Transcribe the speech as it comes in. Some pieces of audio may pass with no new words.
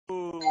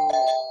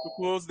to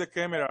close the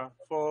camera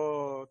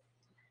for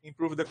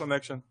improve the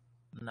connection.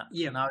 No,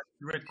 yeah. Now it's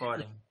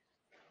recording.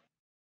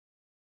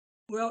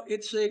 Well,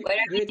 it's a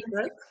great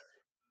pleasure.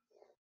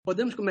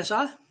 Podemos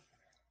começar?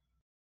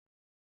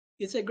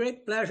 It's a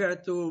great pleasure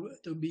to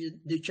be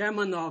the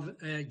chairman of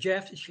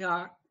Jeff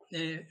Shah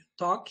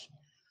talk.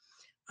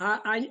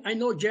 I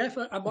know Jeff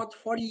about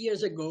 40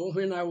 years ago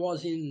when I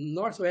was in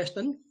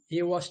Northwestern.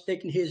 He was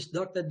taking his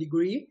doctorate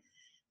degree,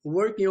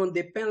 working on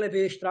the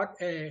Penlevé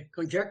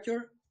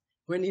conjecture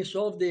when he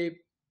solved the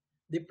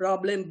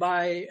problem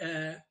by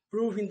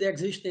proving the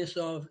existence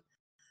of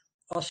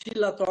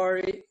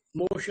oscillatory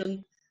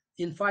motion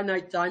in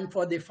finite time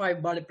for the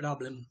five-body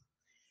problem.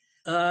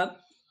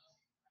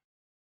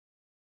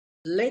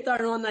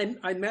 Later on,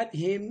 I met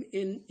him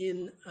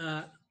in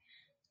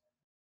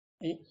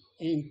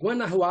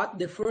Guanajuato,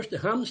 the first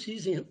ham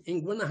season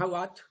in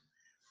Guanajuato.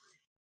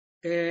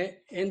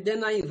 And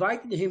then I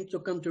invited him to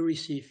come to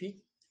Recife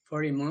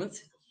for a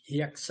month.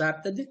 He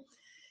accepted.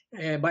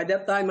 By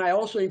that time, I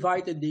also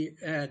invited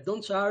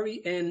Don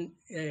Sari and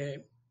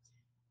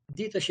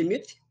Dieter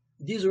Schmidt.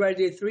 These were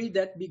the three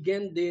that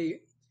began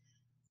the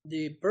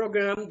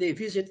program, the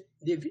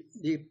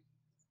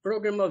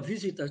program of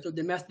visitors to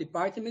the math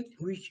department,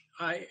 which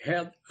I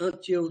had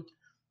until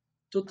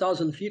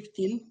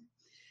 2015.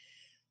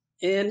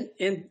 And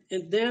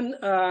then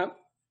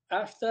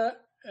after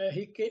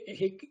he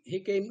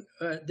came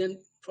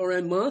then for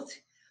a month,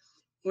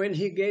 when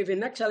he gave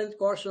an excellent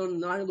course on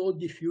nine-load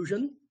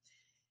diffusion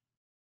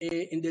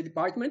in the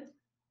department.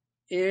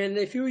 And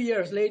a few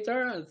years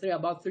later,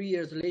 about 3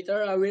 years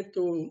later, I went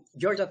to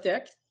Georgia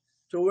Tech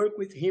to work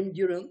with him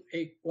during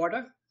a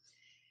quarter.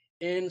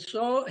 And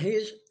so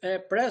his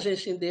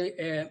presence in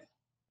the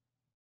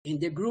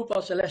group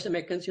of celestial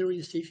mechanics in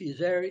Recife is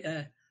very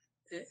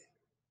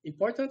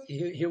important.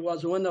 He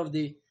was one of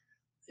the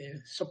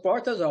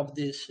supporters of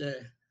this,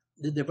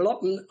 the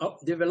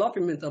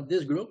development of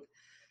this group,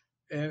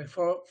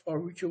 for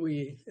which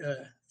we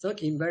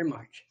thank him very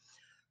much.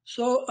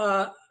 So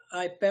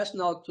I pass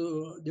now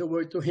the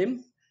word to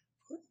him,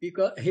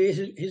 because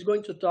he's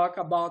going to talk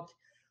about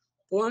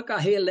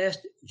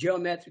Poincaré-Birkhoff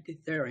geometric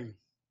theorem.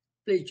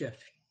 Please, Jeff.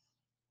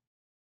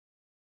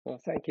 Well,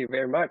 thank you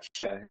very much,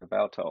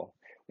 Hildeberto.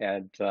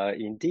 And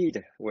indeed,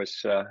 it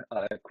was a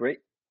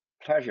great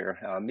pleasure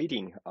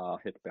meeting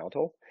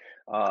Hildeberto.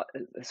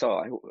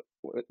 So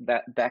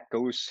that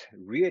goes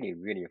really,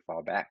 really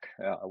far back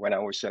when I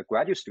was a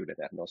graduate student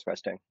at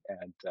Northwestern,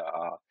 and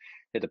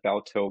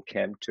Hildeberto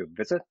came to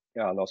visit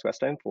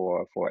Northwestern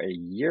for a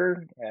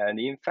year.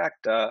 And in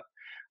fact,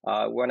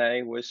 when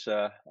I was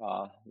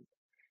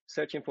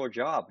searching for a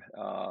job,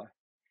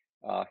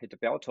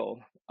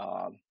 Hildeberto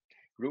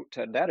wrote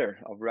a letter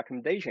of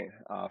recommendation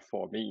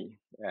for me,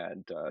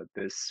 and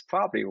this is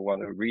probably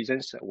one of the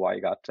reasons why I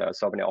got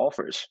so many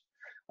offers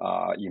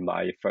in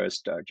my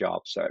first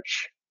job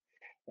search.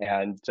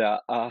 And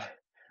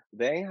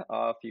then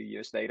a few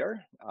years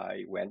later,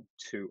 I went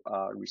to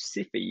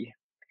Recife,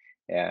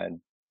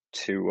 and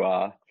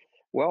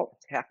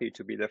happy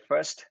to be the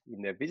first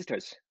in the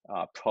visitors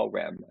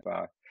program,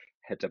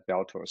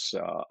 Hildeberto's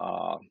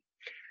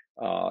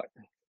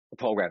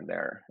program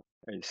there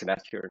in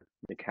celestial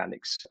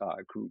mechanics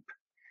group.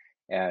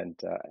 And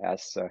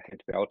as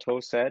Hildeberto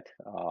said,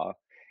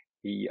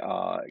 he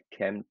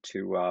came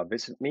to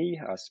visit me,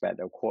 spent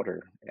a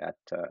quarter at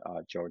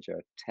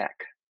Georgia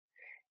Tech.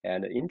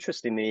 And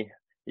interestingly,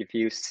 if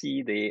you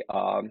see the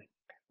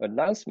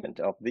announcement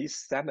of this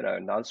seminar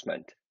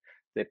announcement,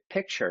 the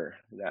picture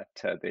that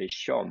they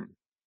shown,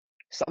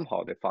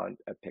 somehow they found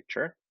a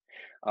picture,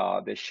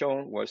 they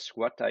shown was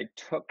what I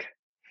took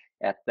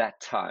at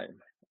that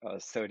time,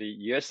 30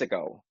 years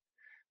ago.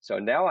 So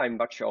now I'm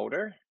much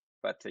older,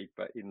 but if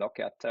you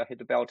look at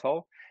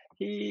Hildeberto,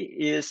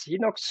 he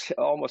looks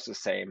almost the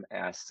same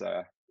as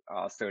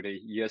 30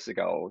 years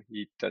ago.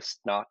 He does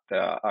not,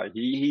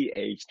 he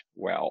aged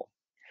well.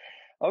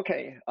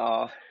 Okay,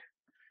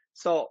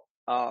 so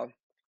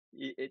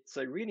it's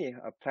really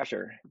a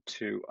pleasure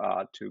to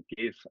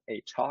give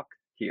a talk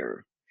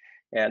here.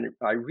 And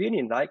I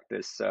really like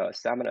this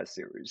seminar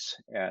series,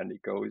 and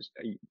it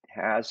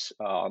has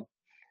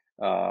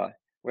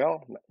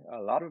well,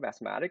 a lot of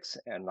mathematics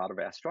and a lot of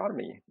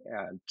astronomy,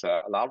 and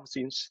a lot of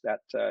things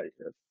that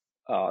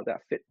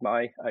that fit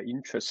my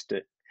interest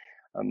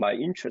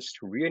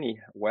really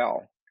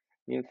well.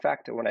 In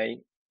fact, when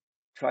I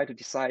try to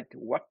decide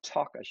what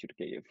talk I should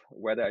give,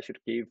 whether I should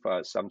give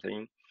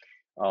something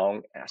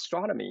on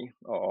astronomy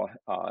or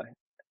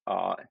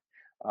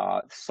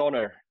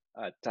solar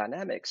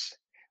dynamics,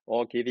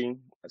 or giving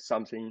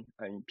something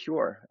in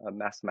pure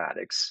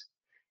mathematics.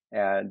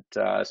 And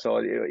so,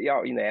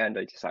 yeah, in the end,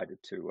 I decided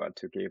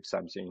to give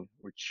something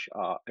which,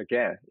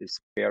 again, is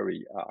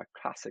very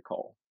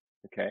classical,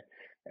 okay?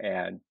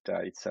 And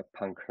it's a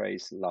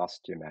Poincaré's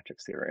last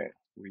geometric theorem.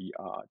 We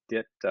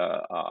did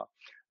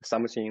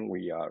something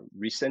we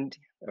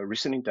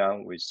recently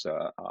done with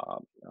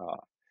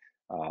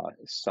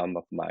some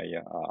of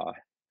my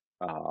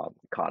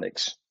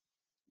colleagues.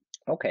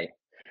 Okay,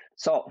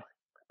 so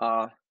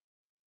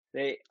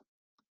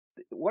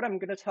what I'm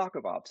going to talk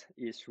about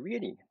is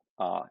really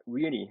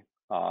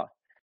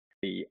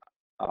the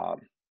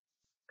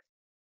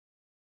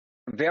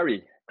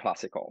very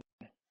classical.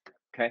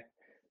 Okay,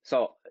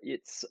 so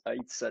it's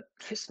a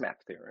twist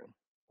map theorem.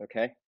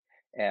 Okay,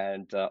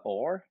 and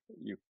or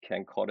you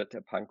can call it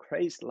a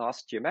Poincaré's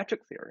last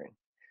geometric theorem,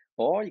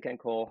 or you can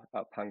call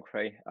a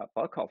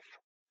Poincaré-Birkhoff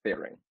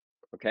theorem.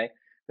 Okay,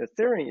 the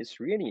theorem is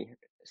really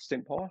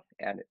simple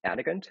and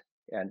elegant,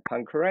 and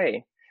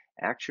Poincaré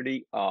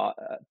actually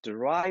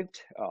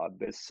derived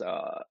this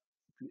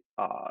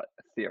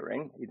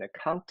theorem in the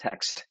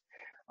context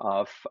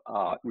of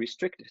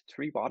restricted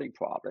three-body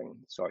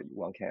problem. So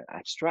one can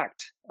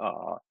abstract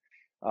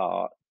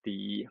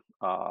the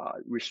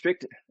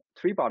restricted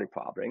three-body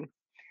problem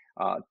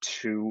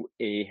to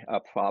a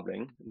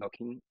problem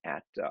looking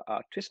at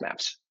twist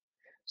maps.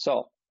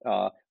 So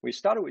we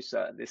started with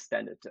this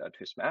standard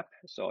twist map.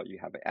 So you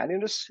have an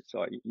annulus.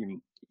 So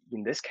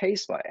in this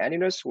case, my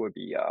annulus will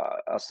be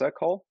a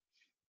circle.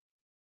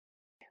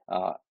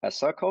 A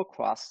circle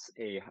cross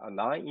a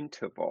line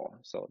interval.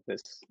 So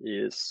this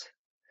is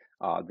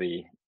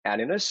the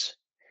annulus,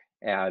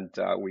 and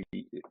we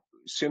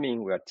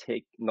assuming we're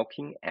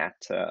looking at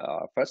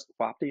first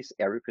properties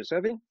area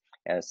preserving,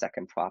 and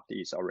second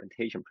property is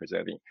orientation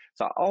preserving.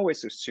 So I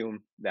always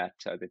assume that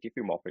the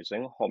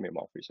diffeomorphism,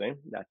 homeomorphism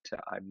that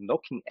I'm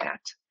looking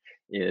at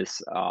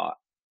is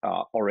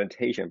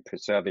orientation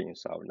preserving.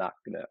 So I'm not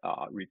going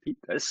to repeat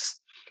this.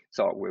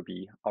 So it will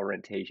be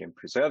orientation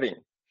preserving.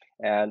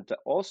 And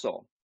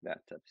also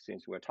that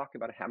since we're talking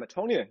about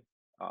Hamiltonian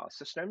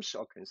systems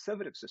or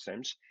conservative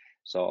systems,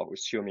 so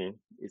assuming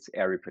it's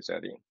area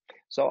preserving.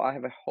 So I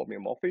have a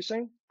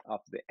homeomorphism of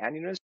the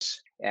annulus,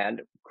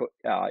 and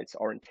it's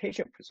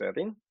orientation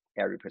preserving,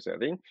 area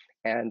preserving,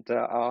 and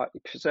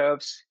it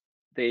preserves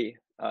the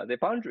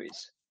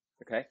boundaries.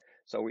 Okay,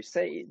 so we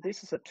say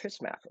this is a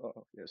twist map.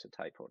 Oh, there's a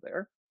typo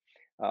there.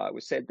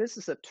 We say this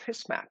is a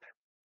twist map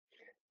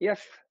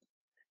if,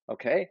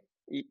 okay,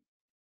 it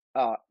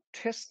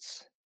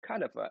twists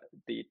kind of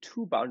the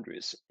two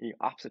boundaries in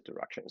opposite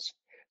directions.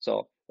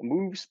 So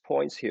moves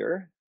points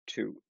here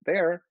to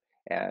there,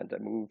 and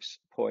moves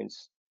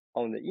points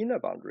on the inner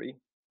boundary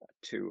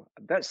to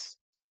this.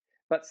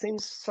 But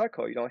since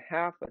circle, you don't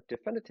have a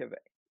definitive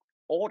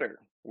order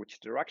which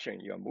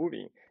direction you're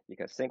moving. You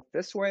can think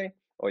this way,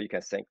 or you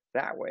can think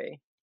that way.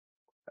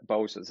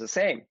 Both is the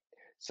same.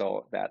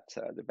 So that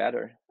the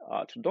better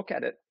to look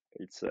at it,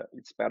 it's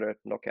better to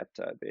look at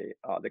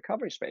the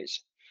covering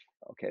space.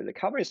 Okay, the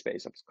covering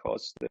space, of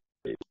course,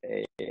 is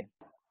a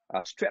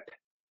strip.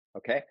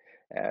 Okay,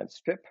 and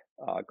strip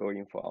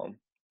going from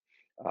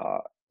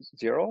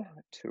 0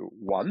 to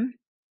 1,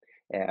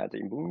 and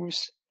it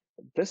moves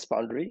this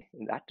boundary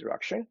in that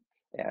direction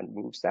and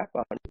moves that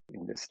boundary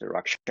in this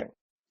direction.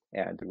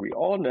 And we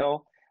all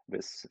know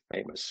this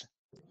famous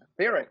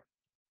theorem.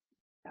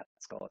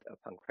 That's called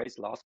Poincaré's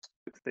last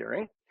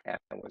theorem, and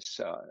was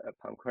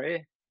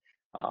Poincaré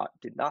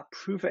did not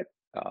prove it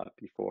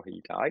before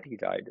he died. He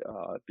died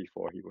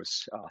before he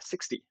was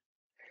 60.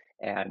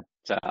 And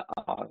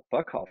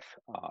Birkhoff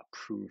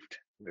proved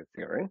the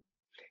theorem.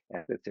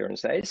 And the theorem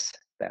says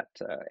that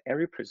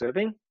area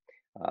preserving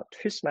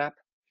twist map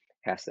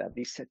has at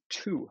least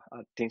two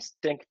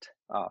distinct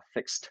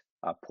fixed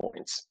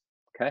points.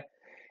 Okay,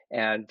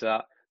 and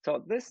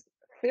so this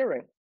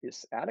theorem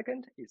is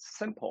elegant, it's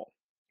simple.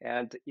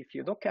 And if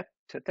you look at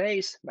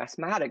today's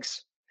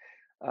mathematics,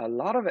 a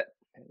lot of it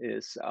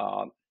is,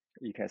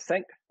 you can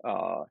think,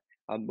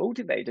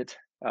 motivated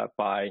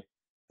by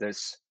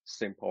this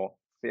simple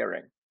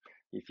theorem.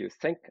 If you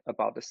think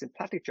about the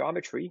symplectic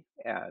geometry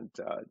and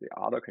the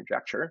other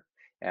conjecture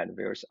and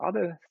various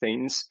other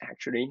things,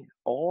 actually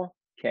all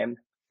came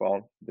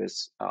from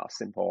this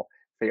simple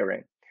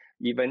theorem.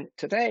 Even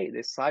today, the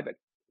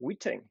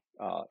Seibert-Witting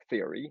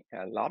theory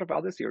and a lot of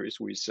other theories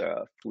with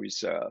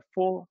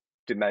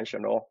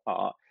four-dimensional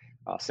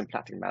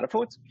symplectic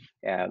manifolds,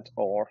 and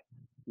or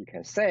you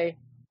can say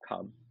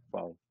come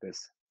from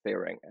this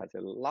theorem. As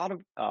a lot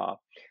of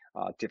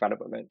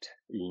development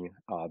in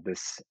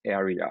this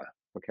area.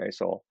 Okay,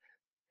 so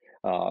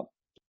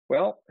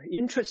well,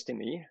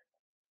 interestingly,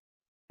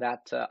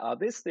 that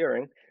this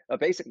theorem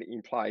basically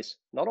implies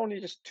not only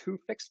just two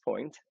fixed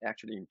points,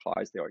 actually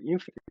implies there are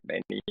infinitely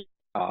many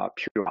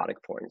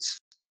periodic points.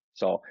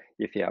 So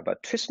if you have a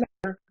twist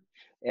map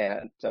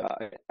and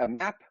a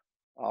map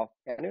of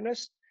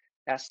annulus,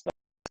 as the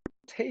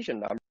rotation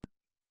number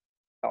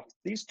of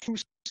these two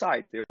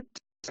sides,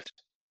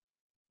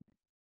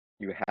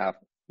 you have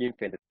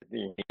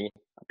infinitely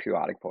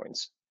periodic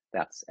points.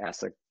 That's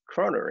as a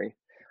corollary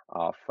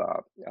of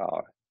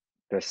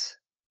this.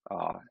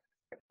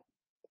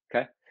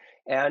 Okay,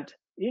 and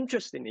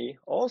interestingly,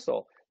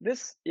 also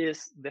this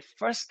is the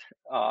first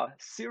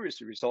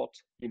serious result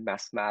in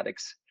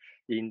mathematics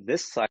in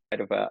this side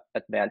of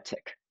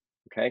Atlantic.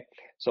 Okay,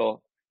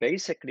 so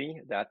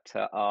basically that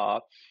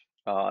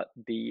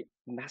the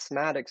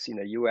mathematics in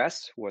the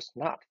U.S. was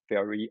not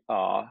very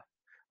well,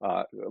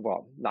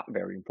 not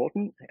very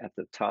important at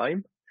the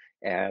time,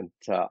 and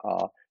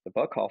the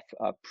Birkhoff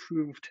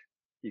proved,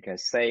 you can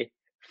say,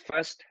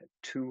 first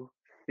two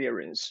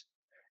theorems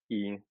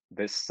in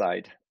this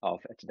side of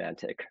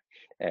Atlantic.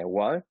 And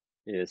one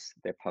is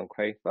the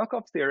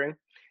Poincaré-Birkhoff Theorem,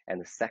 and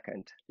the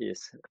second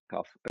is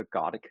of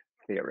ergodic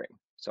theorem.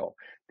 So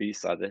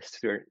these are the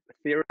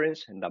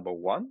theorems number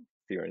one,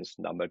 theorems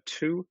number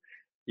two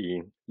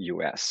in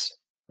US.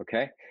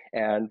 Okay,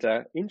 and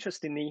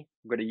interestingly,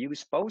 I'm going to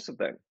use both of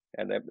them,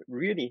 and a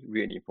really,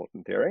 really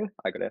important theorem.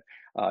 I'm going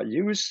to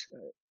use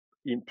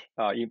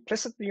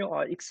implicitly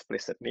or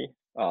explicitly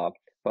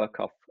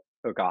Birkhoff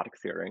ergodic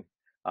theorem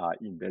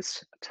in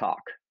this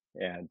talk,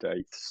 and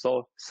it's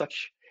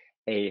such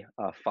a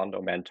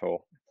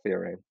fundamental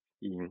theorem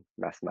in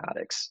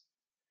mathematics.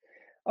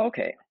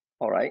 Okay,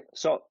 all right.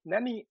 So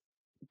let me,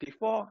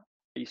 before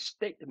I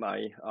state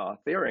my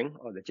theorem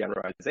or the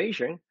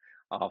generalization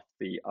of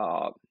the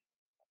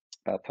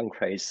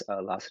Poincaré's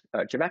last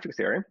geometric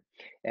theorem,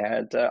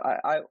 and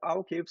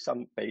I'll give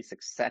some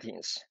basic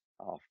settings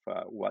of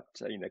what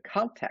in the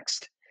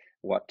context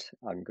what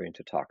I'm going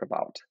to talk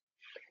about.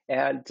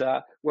 And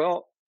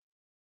well,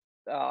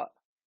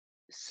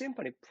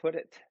 simply put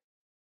it,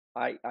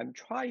 I'm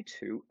trying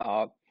to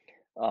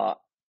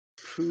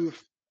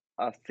prove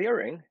a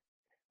theorem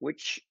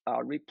which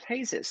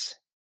replaces,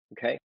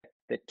 okay,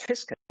 the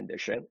twist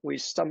condition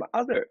with some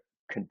other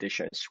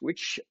conditions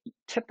which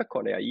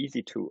typically are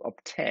easy to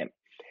obtain.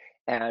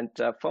 And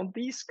from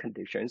these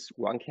conditions,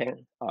 one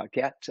can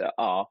get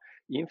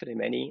infinitely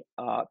many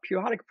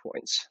periodic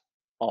points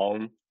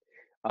on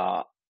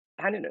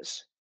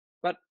annulus.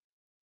 But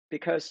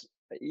because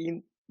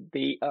in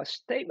the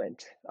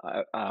statement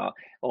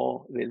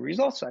or the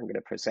results I'm going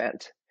to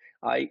present,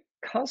 I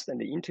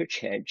constantly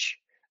interchange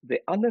the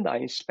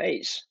underlying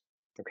space,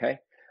 okay,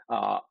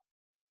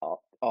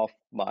 of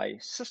my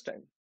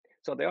system.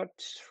 So there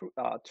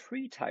are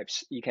three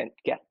types. You can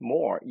get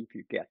more if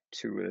you get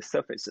to the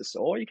surfaces,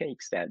 or you can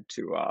extend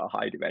to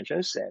high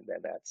dimensions, and then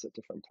that's a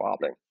different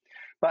problem.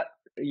 But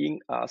in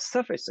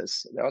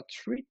surfaces, there are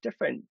three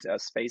different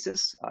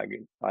spaces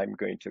I'm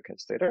going to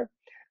consider.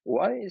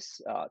 One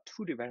is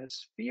two-dimensional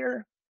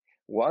sphere,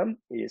 one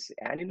is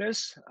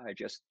annulus I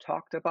just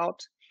talked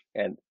about,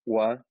 and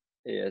one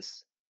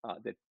is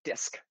the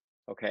disk,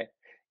 okay?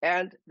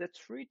 And the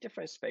three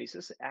different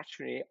spaces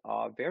actually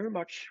are very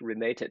much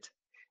related,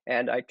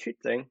 and I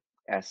treat them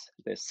as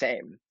the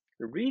same.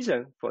 The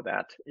reason for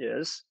that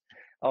is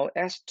on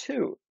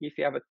S2, if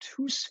you have a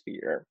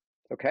two-sphere,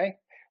 okay?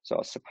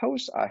 So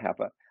suppose I have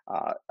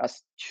a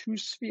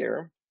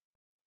two-sphere.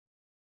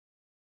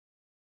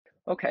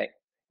 Okay,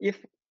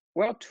 if,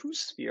 well,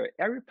 two-sphere,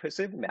 every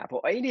Pacific map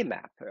or any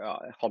map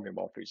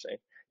homomorphism,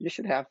 you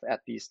should have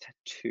at least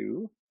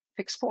two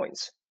fixed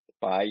points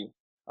by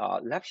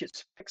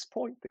Lefschetz fixed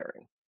point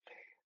theorem.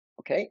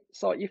 Okay,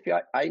 so if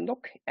I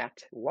look at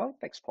one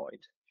fixed point,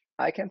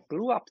 I can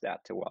blow up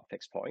that to one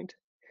fixed point.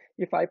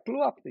 If I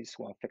blow up this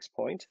one fixed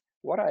point,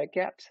 what I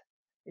get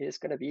is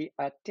going to be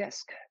a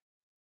disk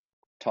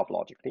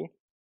topologically.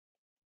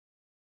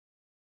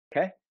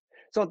 Okay,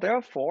 so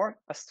therefore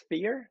a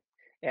sphere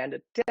and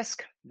a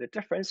disk, the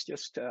difference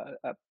just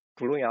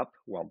blowing up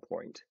one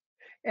point.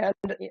 And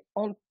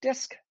on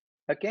disk,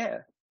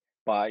 again,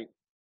 by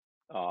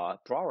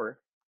Brouwer,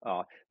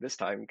 this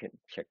time you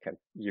can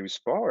use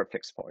Brouwer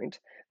fixed point.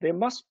 There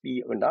must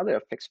be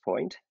another fixed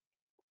point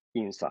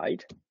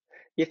inside.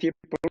 If you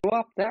blow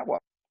up that one,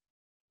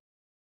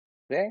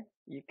 then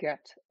you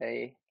get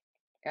a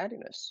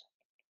annulus.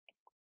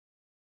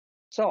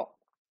 So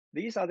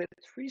these are the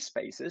three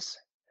spaces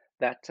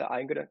that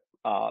I'm going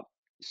to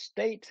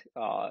state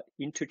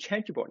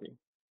interchangeably,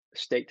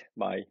 state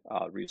my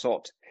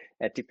result,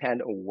 and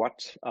depend on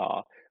what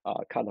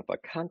kind of a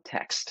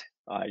context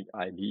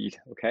I need.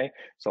 Okay,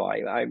 so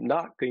I'm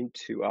not going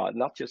to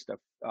not just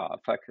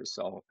focus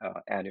on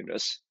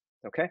annulus.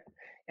 Okay,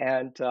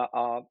 and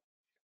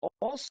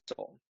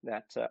also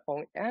that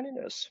on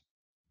annulus,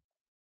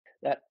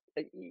 that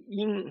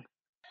in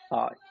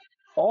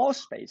all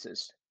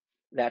spaces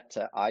that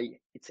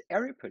it's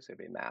area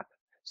Pacific map.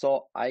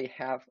 So I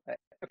have an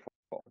area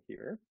form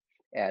here,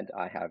 and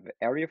I have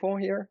area form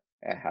here,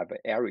 I have an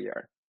area.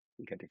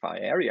 You can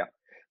define area.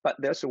 But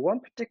there's one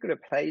particular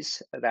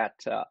place that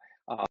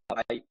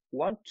I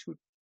want to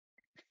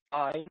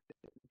find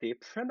the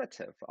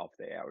primitive of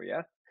the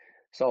area.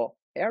 So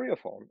area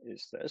form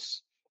is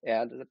this,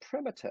 and the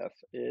primitive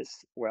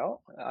is,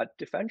 well, a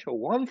differential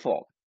one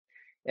form,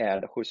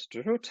 and whose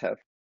derivative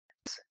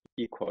is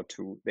equal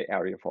to the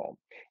area form.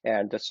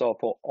 And so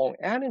for on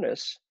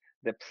annulus,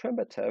 the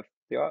primitive,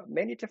 there are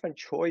many different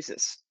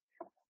choices.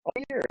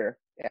 Here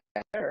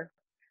and there,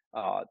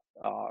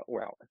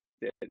 well,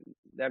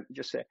 let me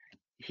just say,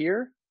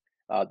 here,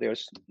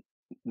 there's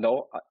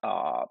no,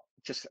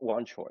 just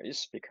one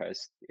choice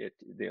because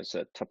there's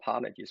a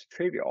topology is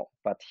trivial,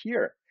 but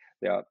here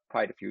there are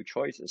quite a few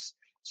choices.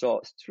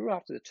 So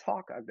throughout the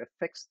talk, I'm going to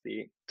fix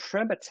the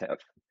primitive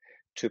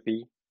to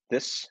be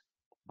this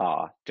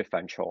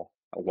differential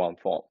one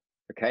form.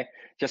 Okay,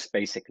 just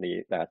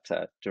basically that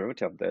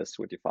derivative of this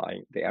would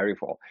define the area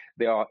form.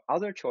 There are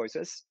other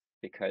choices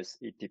because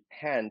it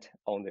depends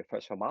on the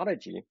first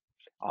homology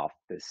of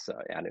this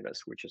annulus,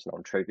 which is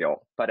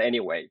non-trivial. But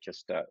anyway,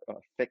 just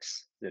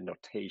fix the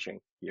notation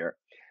here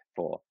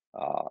for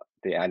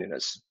the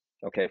annulus.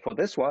 Okay, for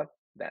this one,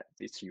 that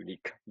it's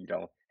unique. You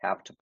don't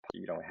have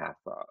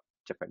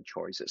different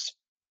choices.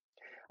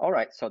 All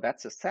right, so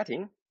that's the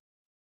setting.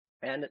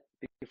 And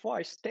before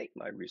I state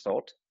my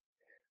result,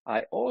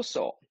 I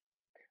also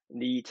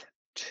need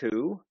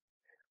to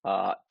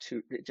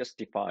just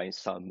define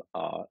some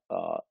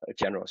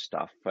general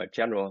stuff,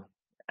 general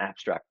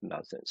abstract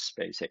nonsense,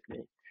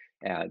 basically.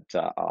 And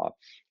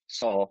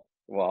so,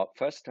 well,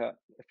 first of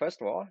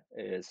all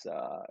is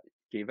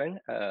given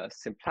a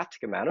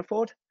symplectic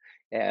manifold,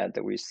 and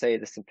we say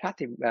the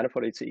symplectic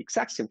manifold is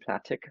exact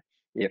symplectic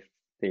if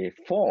the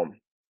form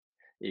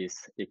is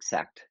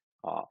exact.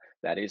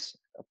 That is,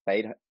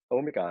 beta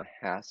omega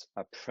has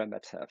a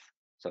primitive.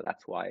 So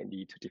that's why I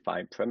need to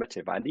define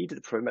primitive. I need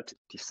the primitive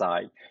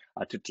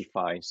to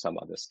define some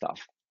other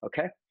stuff.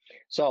 Okay,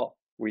 so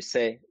we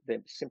say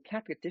the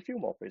symplectic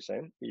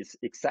diffeomorphism is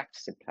exact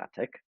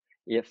symplectic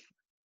if,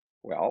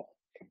 well,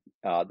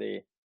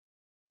 the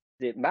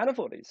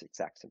manifold is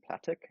exact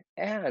symplectic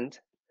and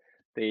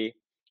the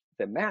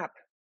map,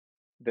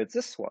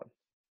 this one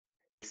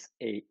is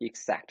a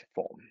exact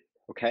form.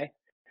 Okay,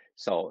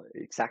 so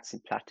exact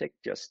symplectic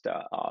just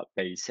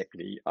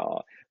basically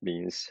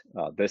means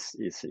this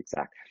is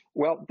exact.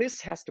 Well,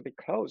 this has to be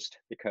closed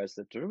because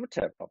the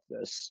derivative of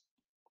this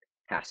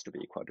has to be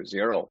equal to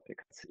 0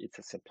 because it's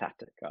a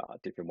symplectic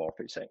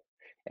diffeomorphism.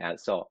 And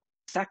so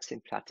exact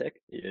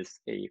symplectic is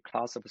a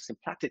class of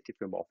symplectic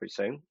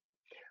diffeomorphism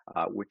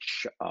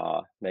which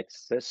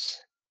makes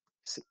this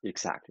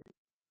exactly.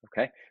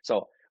 Okay,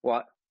 so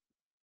what?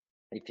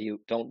 If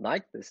you don't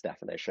like this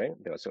definition,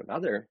 there's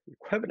another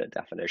equivalent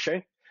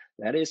definition.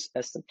 That is,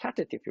 a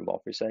symplectic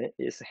diffeomorphism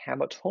is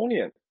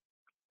Hamiltonian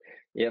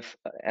if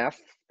F,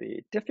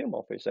 the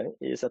diffeomorphism,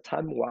 is a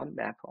time one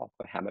map of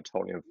a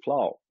Hamiltonian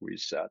flow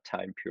with a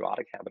time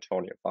periodic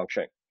Hamiltonian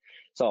function.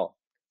 So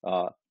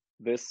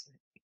this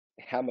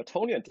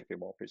Hamiltonian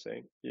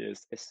diffeomorphism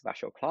is a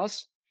special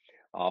class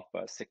of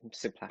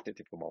symplectic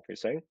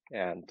diffeomorphism,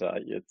 and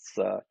it's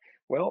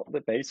well,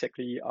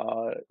 basically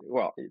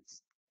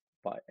it's,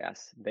 but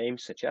as name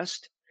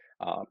suggests,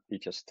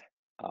 it just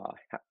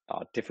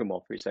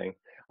diffeomorphism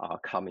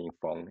coming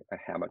from a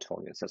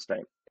Hamiltonian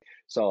system.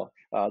 So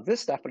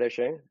this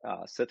definition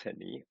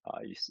certainly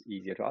is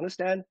easier to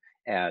understand,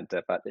 and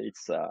but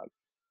it's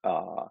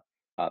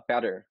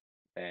better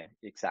than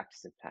exact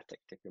symplectic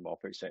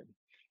diffeomorphism,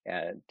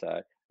 and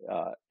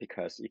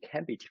because it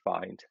can be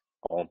defined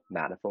on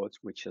manifolds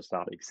which is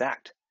not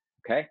exact.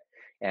 Okay,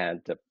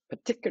 and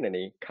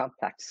particularly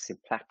complex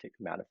symplectic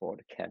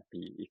manifold can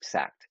be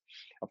exact.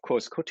 Of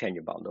course,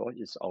 cotangent bundle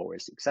is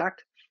always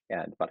exact,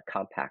 but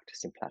compact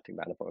symplectic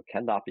manifold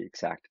cannot be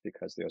exact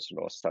because there's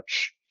no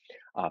such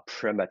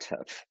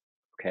primitive.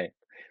 Okay,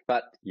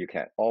 but you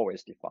can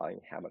always define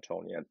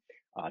Hamiltonian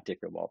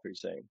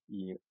diffeomorphism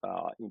in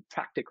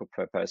practical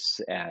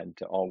purpose, and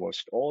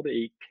almost all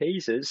the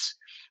cases,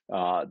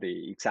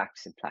 the exact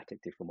symplectic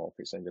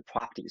diffeomorphism, the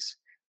properties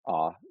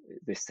are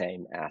the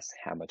same as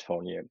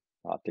Hamiltonian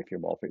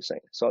diffeomorphism.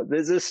 So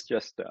this is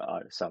just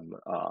some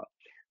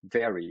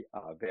very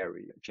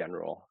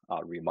general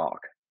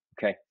remark,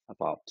 okay,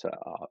 about.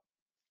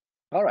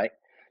 All right,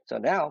 so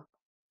now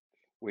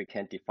we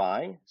can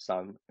define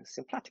some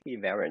symplectic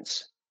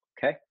invariants,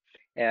 okay,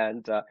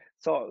 and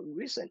so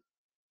recent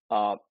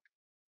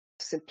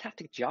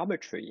symplectic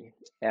geometry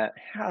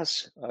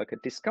has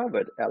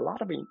discovered a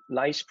lot of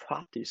nice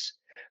properties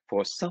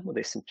for some of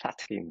the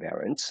symplectic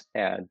invariants,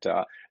 and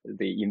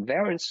the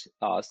invariants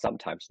are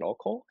sometimes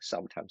local,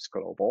 sometimes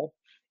global,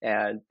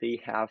 and they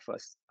have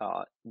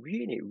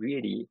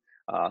really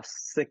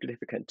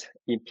significant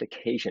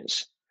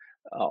implications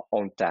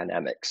on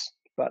dynamics.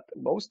 But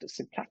most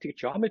symplectic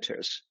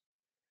geometers,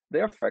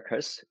 their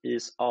focus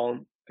is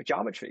on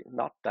geometry,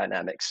 not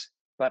dynamics.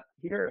 But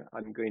here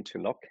I'm going to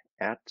look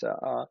at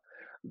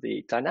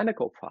the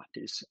dynamical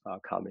properties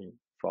coming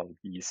from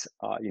these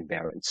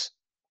invariants.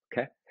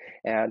 Okay,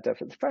 and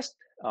for the first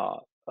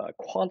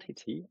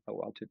quantity I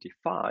want to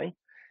define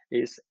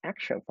is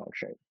action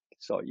function.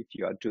 So if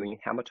you are doing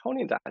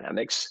Hamiltonian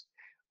dynamics,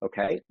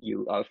 okay,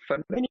 you are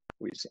familiar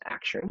with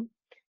action.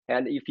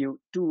 And if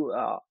you do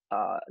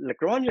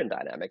Lagrangian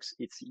dynamics,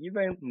 it's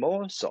even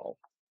more so.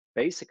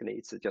 Basically,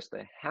 it's just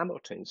a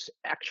Hamilton's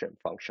action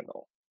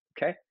functional,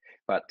 okay?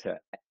 But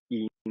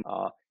in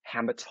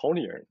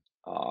Hamiltonian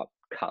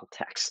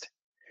context,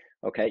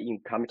 okay?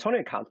 In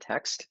Hamiltonian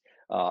context,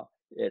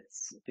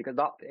 it's because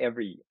not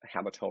every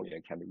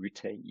Hamiltonian can be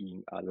written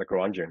in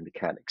Lagrangian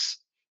mechanics.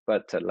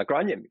 But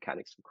Lagrangian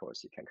mechanics, of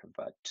course, you can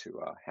convert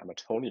to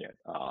Hamiltonian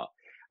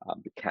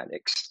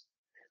mechanics.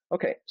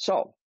 Okay,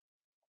 so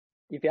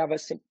if you have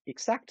an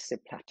exact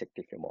symplectic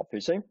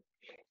diffeomorphism,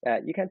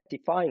 you can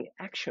define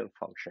action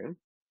function,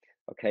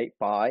 okay,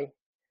 by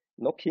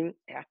looking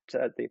at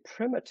the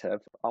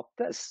primitive of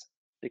this.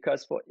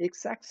 Because for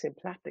exact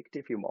symplectic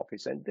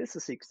diffeomorphism, this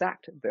is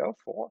exact,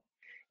 therefore,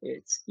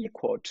 it's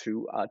equal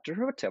to a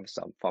derivative of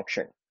some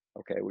function.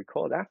 Okay, we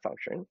call that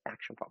function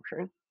action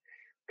function.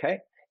 Okay,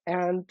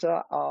 and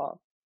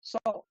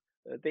so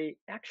the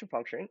action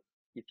function,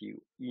 if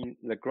you in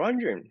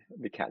Lagrangian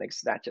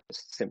mechanics, that's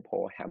just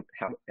simple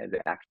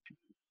the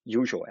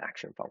usual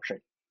action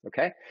function.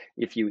 Okay,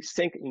 if you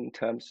think in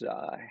terms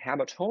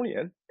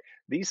Hamiltonian,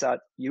 these are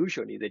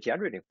usually the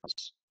generating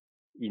functions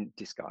in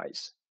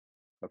disguise.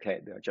 Okay,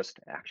 they're just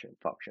action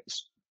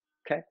functions.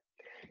 Okay,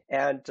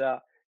 and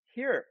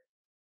here,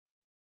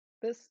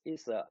 this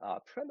is a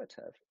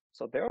primitive.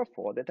 So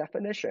therefore, the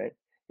definition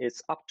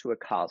is up to a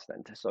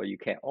constant. So you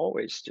can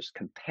always just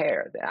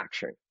compare the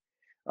action.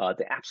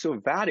 The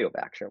absolute value of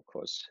action, of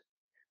course,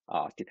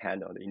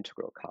 depend on the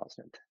integral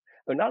constant.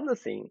 Another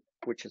thing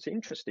which is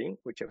interesting,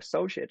 which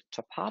associates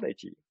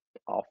topology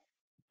of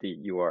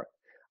your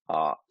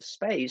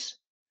space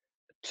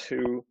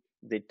to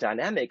the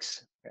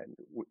dynamics, and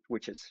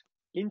which is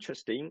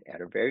interesting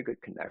and a very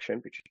good connection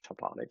between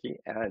topology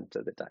and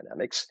the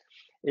dynamics,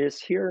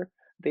 is here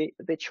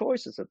the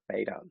choices of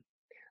beta.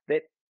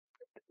 That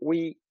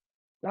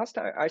last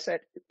time I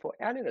said for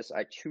annulus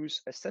I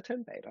choose a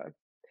certain beta,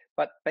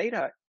 but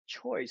beta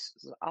choice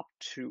is up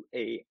to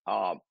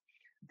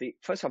the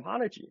first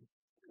homology.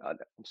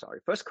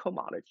 First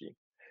cohomology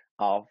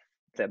of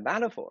the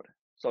manifold.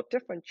 So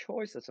different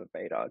choices of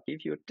beta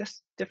give you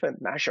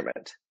different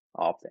measurement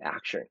of the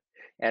action,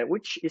 and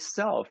which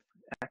itself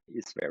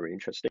is very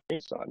interesting.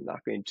 So I'm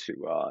not going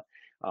to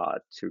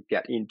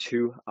get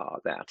into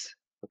that.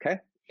 Okay,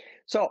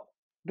 so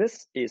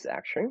this is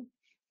action,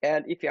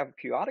 and if you have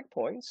periodic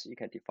points, you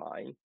can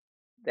define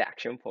the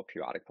action for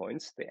periodic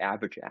points, the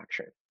average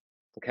action.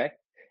 Okay,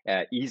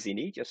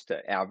 easily just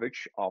the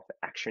average of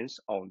actions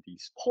on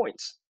these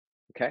points.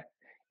 Okay,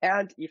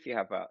 and if you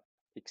have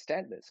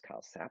extend this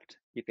concept,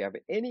 if you have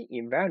any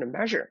invariant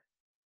measure,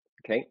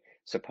 okay,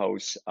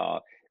 suppose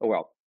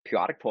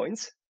periodic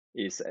points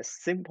is a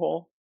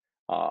simple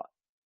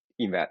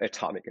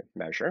atomic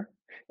measure,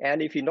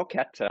 and if you look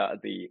at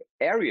the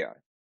area,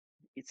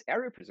 it's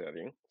area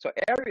preserving. So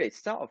area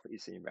itself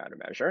is an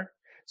invariant measure.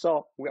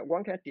 So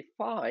one can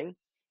define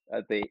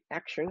the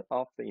action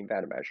of the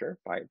invariant measure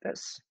by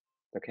this.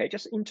 Okay,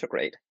 just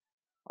integrate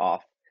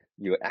of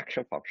your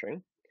action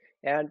function,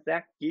 and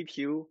that gives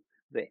you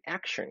the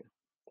action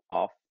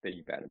of the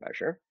invariant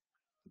measure.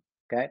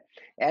 Okay,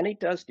 and it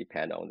does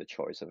depend on the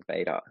choice of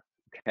beta.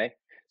 Okay,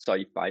 so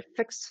if I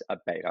fix a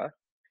beta,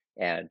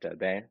 and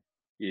then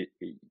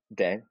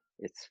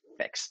it's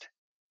fixed.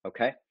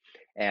 Okay,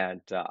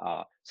 and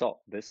so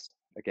this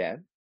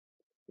again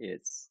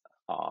is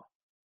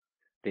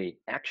the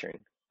action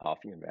of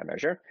invariant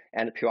measure,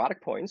 and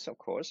periodic points, of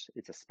course,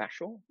 it's a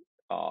special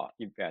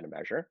invariant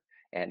measure,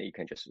 and you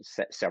can just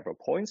set several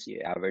points, you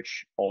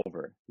average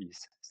over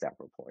these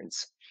several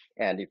points.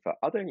 And if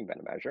other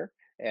invariant measure,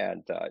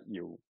 and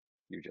you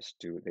just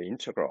do the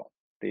integral.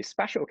 The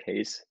special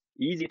case,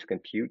 easy to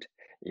compute,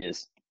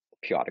 is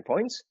periodic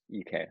points.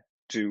 You can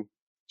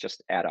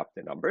just add up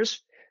the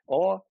numbers,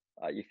 or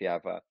if you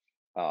have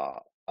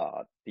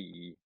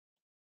the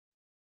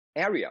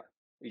area,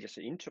 you just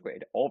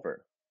integrate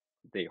over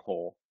the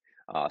whole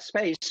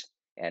space,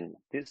 and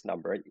this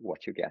number,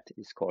 what you get,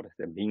 is called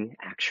the mean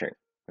action.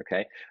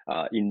 Okay,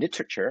 in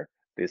literature,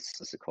 this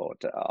is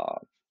called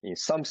in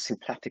some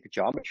symplectic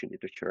geometry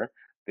literature,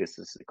 this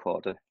is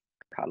called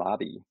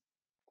Calabi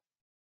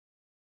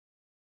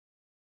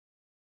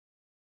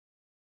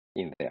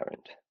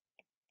invariant.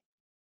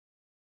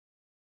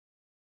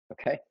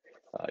 Okay,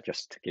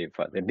 just to give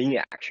the mean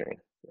action,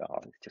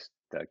 just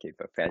give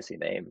a fancy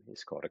name,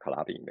 it's called a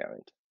Calabi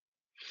invariant.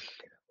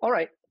 All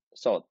right,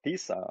 so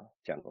these are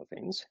general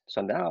things.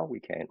 So now we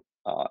can,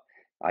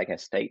 I can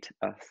state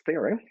a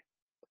theorem.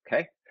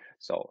 Okay,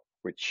 so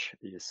which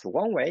is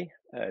one way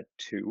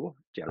to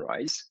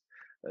generalize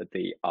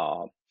the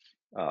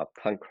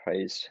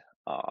Poincaré's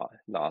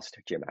last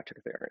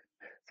geometric theorem.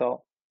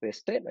 So the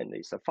statement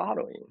is the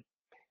following: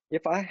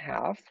 if I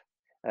have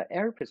an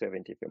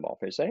area-preserving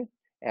diffeomorphism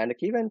and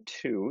given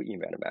two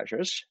invariant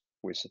measures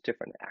with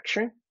different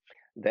action,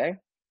 then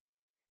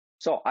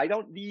so I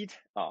don't need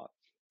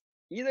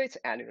either it's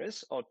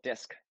annulus or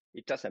disk.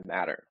 It doesn't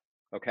matter.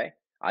 Okay,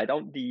 I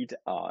don't need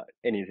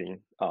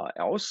anything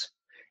else,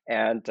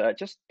 and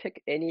just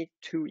pick any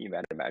two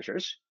invariant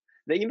measures.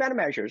 The invariant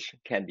measures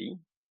can be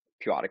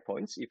periodic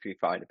points. If you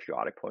find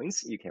periodic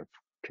points, you can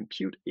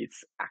compute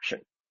its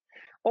action.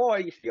 Or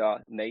if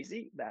you're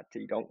lazy that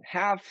you don't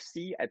have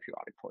C at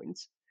periodic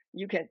points,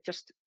 you can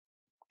just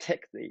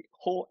take the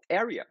whole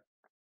area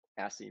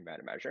as the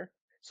invariant measure.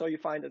 So you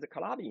find the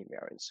Calabi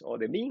invariance or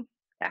the mean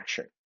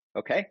action.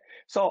 Okay,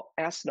 so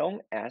as long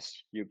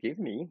as you give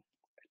me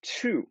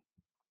two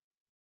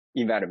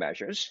invariant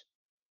measures,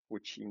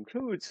 which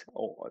includes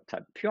all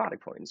type of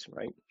periodic points,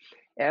 right?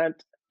 And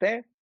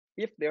then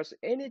if there's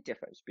any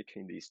difference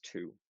between these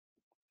two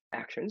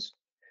actions,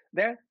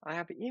 then I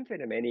have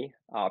infinite many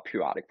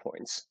periodic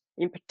points.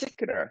 In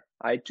particular,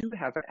 I do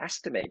have an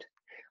estimate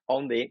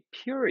on the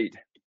period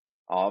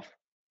of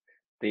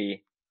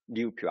the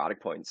new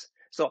periodic points.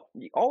 So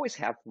you always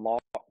have long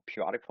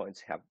periodic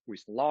points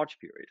with large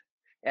period.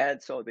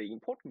 And so the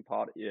important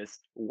part is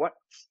what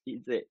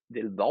is the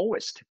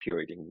lowest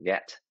period you can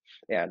get.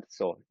 And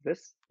so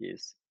this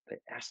is the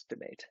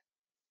estimate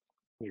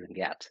you can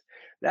get.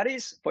 That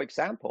is, for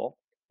example,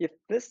 if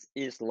this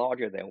is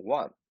larger than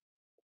 1,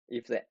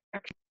 if the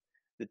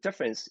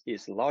difference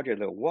is larger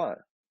than 1,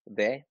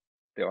 then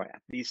there are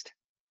at least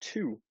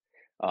 2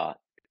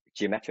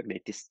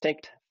 geometrically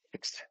distinct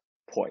fixed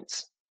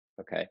points.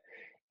 Okay,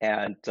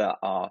 and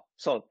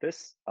so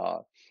this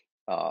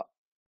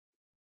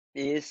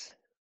is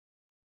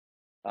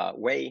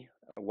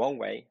one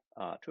way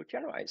to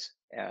generalize,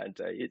 and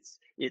it's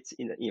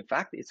in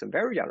fact it's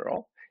very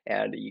general,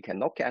 and you can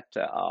look at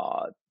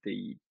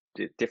the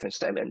different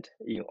statement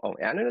on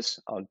annulus,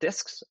 on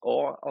disks,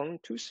 or on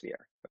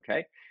two-sphere.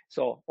 Okay,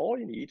 so all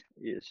you need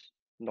is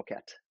look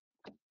at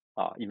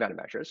invariant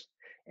measures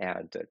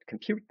and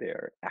compute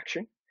their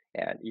action,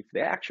 and if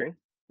their action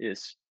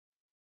is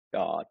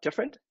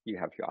different, you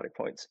have periodic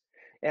points.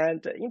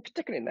 And in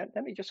particular,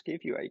 let me just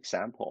give you an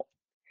example.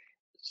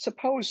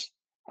 Suppose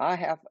I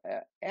have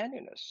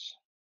annulus.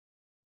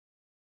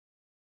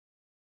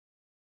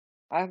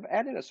 I have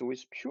annulus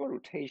with pure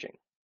rotation,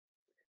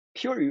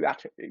 pure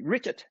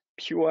rigid,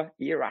 pure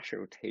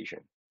irrational rotation.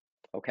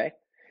 Okay,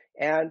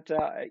 and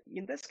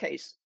in this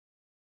case,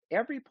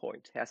 every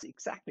point has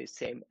exactly the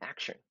same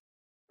action.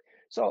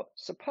 So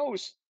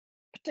suppose,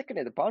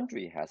 particularly the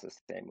boundary has the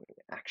same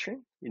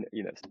action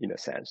in a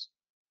sense.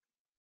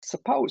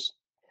 Suppose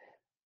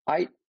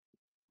I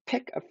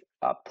pick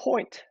a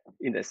point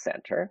in the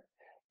center.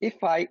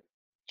 If I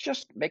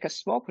just make a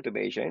small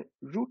perturbation,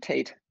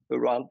 rotate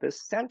around the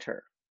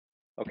center,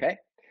 okay?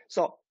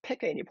 So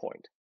pick any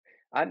point.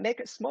 I make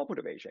a small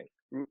perturbation,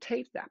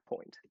 rotate that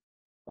point,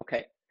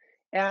 okay?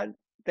 And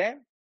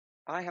then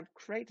I have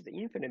created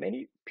infinite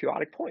many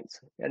periodic points,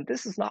 and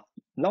this is not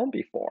known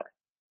before,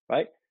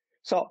 right?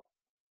 So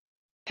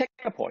pick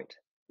a point,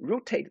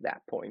 rotate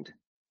that point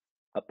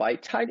by a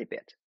tiny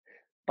bit.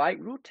 By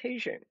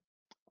rotation,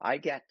 I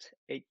get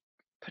a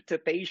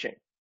perturbation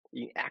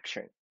in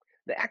action.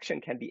 The action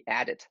can be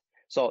added.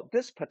 So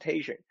this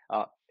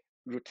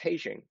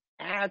rotation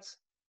adds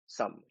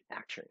some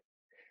action.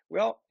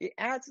 Well, it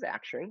adds the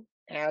action,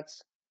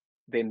 adds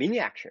the mini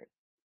action.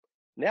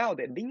 Now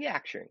the mini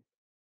action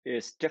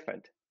is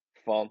different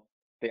from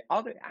the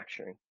other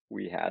action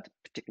we had,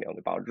 particularly on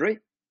the boundary.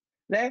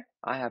 Then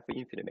I have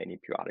infinite many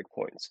periodic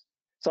points.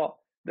 So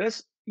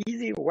there's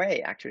easy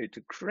way actually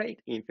to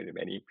create infinite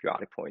many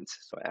periodic points.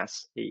 So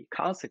as a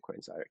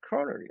consequence, a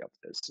corollary of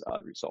this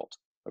result.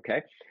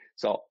 Okay.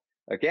 So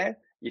again,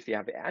 if you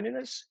have the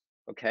annulus,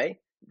 okay,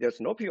 there's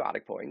no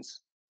periodic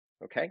points.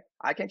 Okay,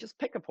 I can just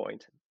pick a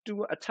point,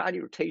 do a tiny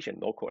rotation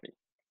locally,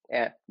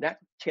 and that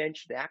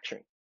changed the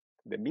action,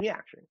 the mini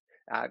action.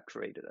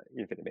 Created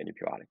infinite many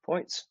periodic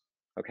points.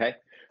 Okay,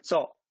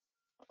 so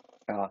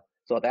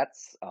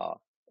that's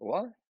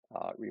one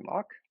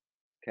remark.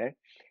 Okay,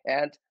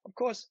 and of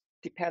course,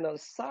 depend on the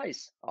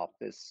size of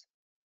this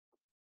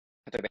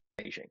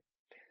perturbation.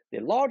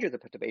 The larger the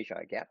perturbation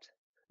I get,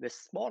 the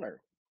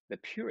smaller the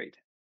period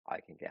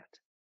I can get.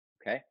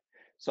 Okay,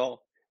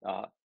 so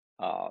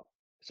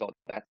so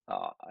that's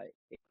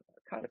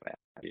kind of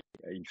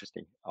an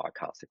interesting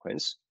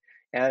consequence.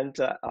 And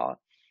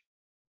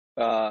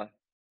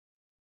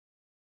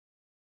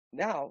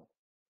now,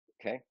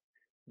 okay,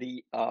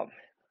 the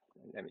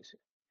let me see.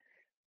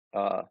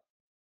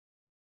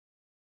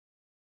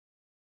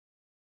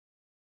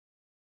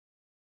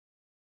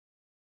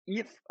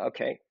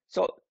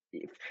 So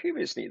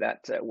previously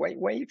that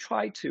when you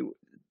try to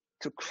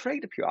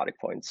create periodic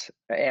points,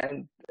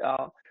 and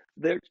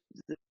there's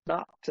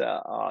not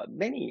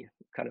many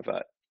kind of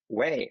a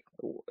way.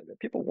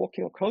 People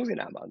working on closing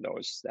lemma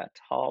knows that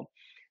how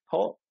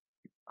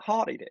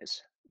hard it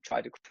is to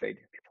try to create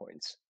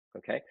points.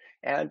 Okay,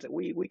 and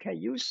we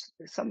can use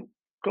some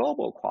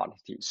global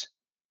quantities,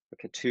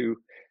 okay, to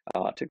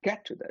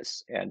get to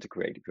this and to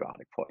create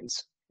periodic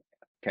points.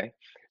 Okay,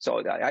 so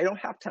I don't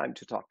have time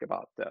to talk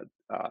about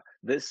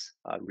this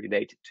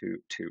related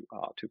to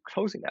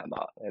closing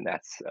lemma, and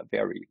that's a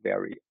very,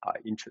 very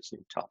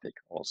interesting topic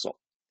also.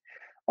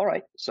 All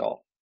right,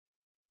 so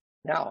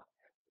now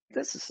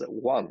this is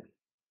one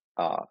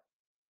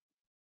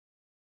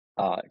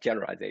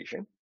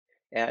generalization,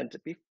 and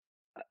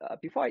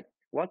before I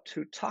want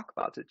to talk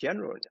about the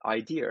general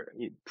idea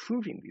in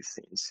proving these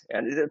things,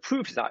 and the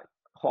proof is not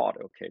hard,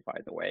 okay, by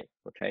the way,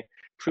 okay,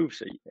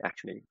 proofs are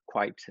actually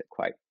quite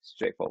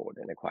straightforward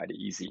and quite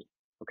easy,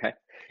 okay,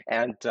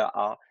 and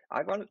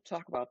I want to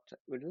talk about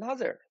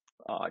another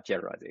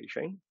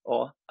generalization,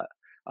 or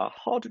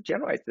how to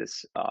generalize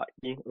this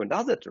in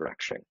another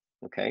direction,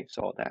 okay,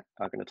 so that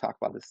I'm going to talk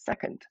about the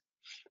second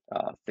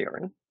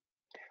theorem.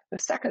 The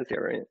second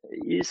theorem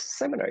is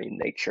similar in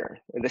nature.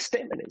 The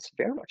statement is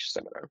very much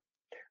similar,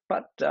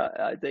 but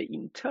the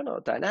internal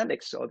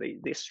dynamics or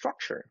the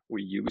structure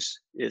we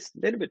use is a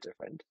little bit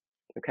different.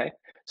 Okay,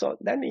 so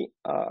let me,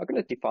 I'm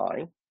going to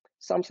define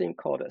something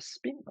called a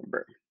spin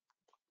number.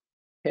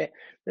 Okay,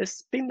 this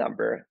spin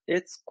number,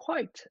 it's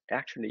quite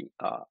actually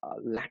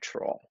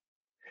lateral.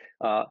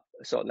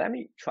 So let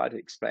me try to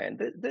explain.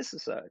 This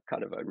is a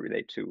kind of a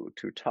relate to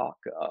talk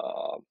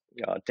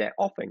that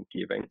often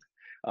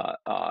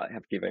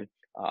have given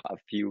a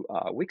few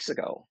weeks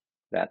ago,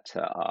 that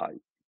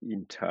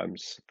in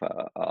terms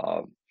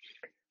of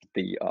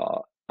the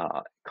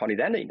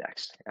Conley-Zehnder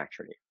index,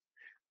 actually.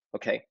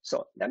 Okay,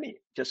 so let me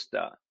just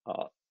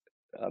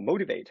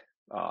motivate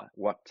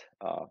what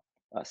a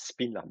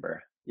spin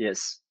number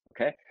is.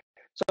 Okay,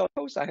 so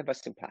suppose I have a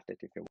symplectic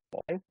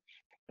differential.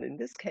 In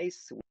this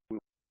case, we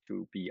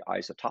to be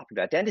isotopic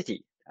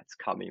identity that's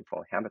coming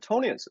from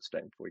Hamiltonian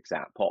system, for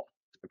example.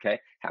 Okay,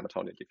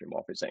 Hamiltonian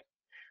diffeomorphism.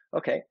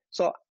 Okay,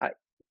 so I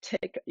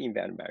take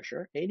invariant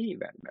measure, any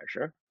invariant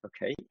measure.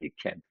 Okay, it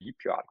can be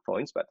periodic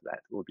points, but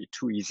that will be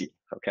too easy.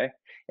 Okay,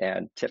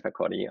 and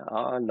typically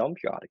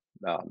non-periodic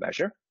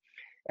measure.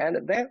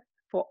 And then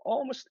for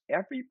almost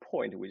every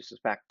point with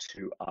respect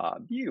to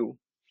mu,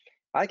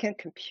 I can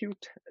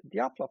compute the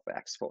Uplof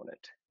exponent,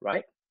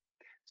 right?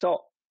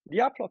 So the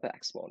Uplof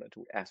exponent,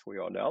 as we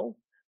all know,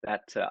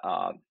 that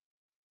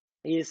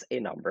is a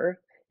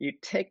number. You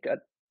take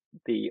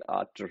the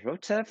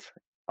derivative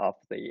of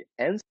the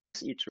nth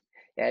iteration,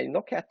 and you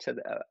look at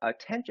a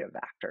tangent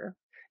vector.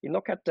 You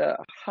look at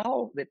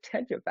how the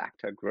tangent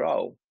vector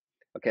grow.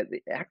 Okay,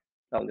 the act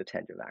on the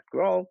tangent vector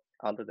grow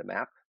under the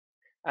map,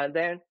 and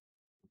then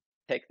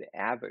take the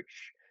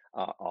average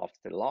of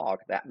the log.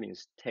 That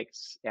means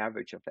takes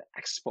average of the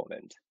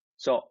exponent.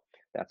 So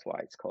that's why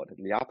it's called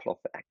the Uplof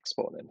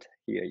exponent.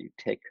 Here you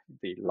take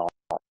the log.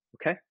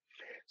 Okay,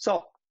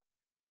 so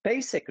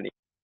basically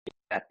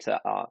that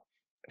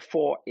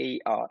for a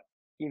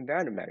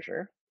invariant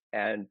measure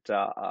and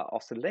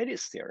oscillator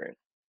theorem,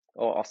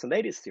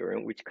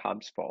 which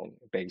comes from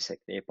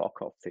basically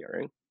Birkhoff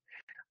theorem,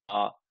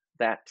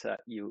 that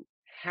you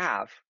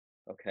have,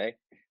 okay,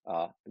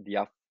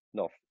 the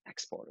Uplof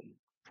exponent.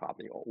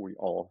 Probably we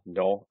all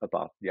know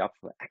about the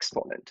Uplof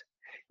exponent.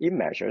 It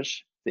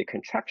measures the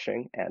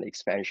contraction and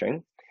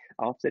expansion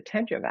of the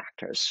tangent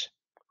vectors.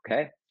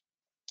 Okay.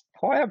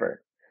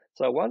 However,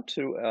 so I want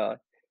to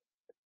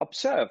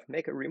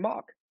make a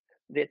remark.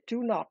 They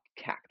do not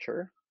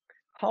capture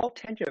how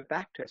tangent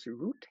vectors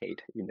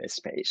rotate in this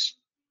space.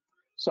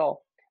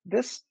 So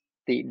the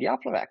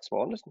Uplof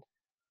exponents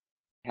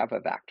have a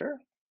vector,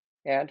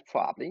 and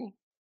probably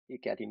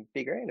it's getting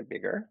bigger and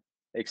bigger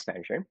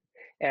expansion.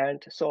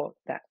 And so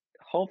that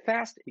how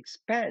fast it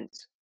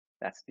expands,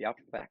 that's the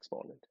Uplof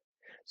exponent.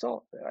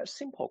 So a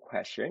simple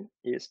question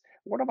is,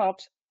 what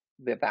about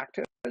the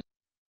vectors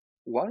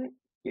 1,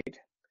 8,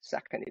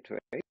 second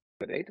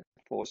iterate,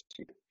 fourth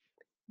iterate?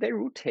 They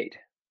rotate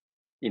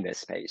in this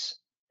space.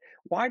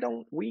 Why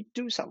don't we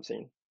do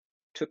something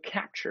to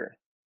capture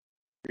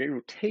the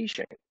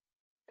rotation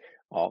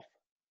of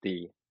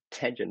the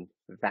tangent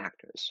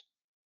vectors?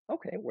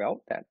 Okay,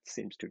 well, that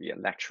seems to be a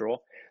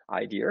lectural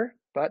idea,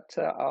 but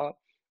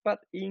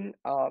in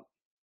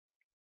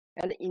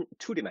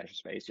two-dimensional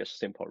space, just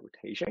simple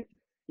rotation.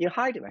 In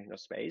high-dimensional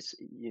space,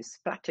 in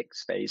symplectic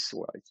space,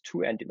 well, it's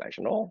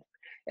 2n-dimensional,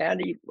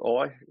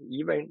 or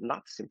even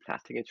not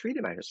symplectic in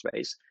three-dimensional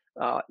space,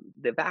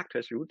 the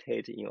vectors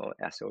rotate in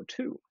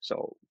SO2.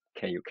 So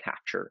can you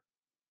capture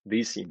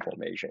this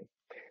information?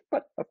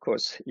 But of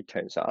course, it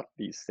turns out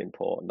these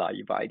simple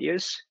naive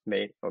ideas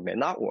may or may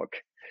not work.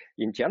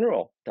 In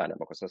general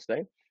dynamical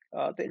system,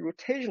 the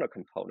rotational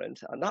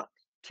components are not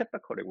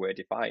typically well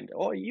defined,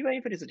 or even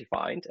if it is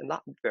defined,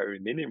 not very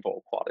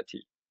meaningful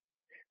quality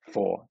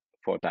for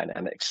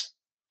dynamics.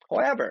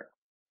 However,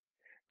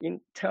 in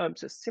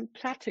terms of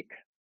symplectic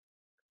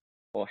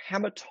or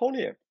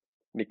Hamiltonian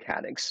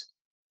mechanics,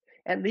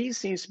 and these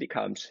things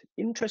becomes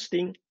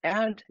interesting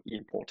and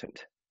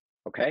important.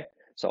 Okay,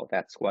 so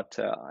that's what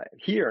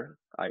here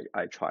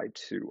I try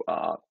to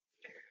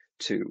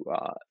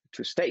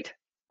state.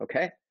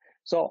 Okay,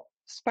 so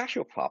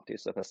special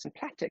properties of the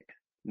symplectic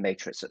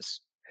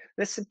matrices.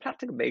 The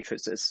symplectic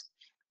matrices.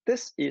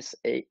 This is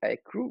a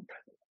group.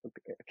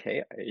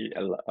 Okay, a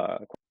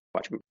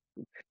group.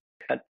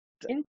 And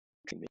in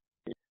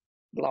the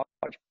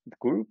large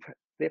group,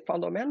 the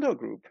fundamental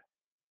group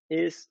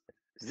is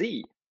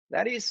Z.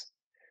 That is,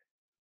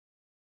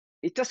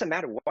 it doesn't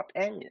matter what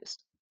n is.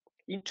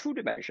 In two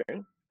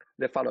dimension,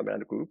 the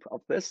fundamental group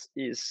of this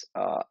is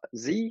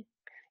Z,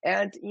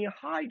 and in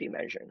high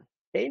dimension,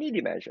 any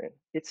dimension,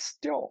 it's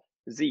still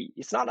Z.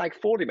 It's not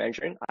like 4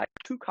 dimension, I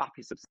have 2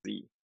 copies of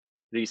Z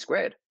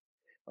squared.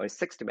 Or in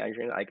 6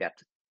 dimension, I get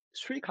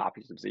 3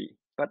 copies of Z,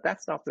 but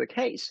that's not the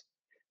case.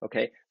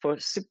 Okay, for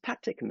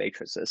symplectic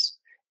matrices,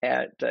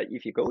 and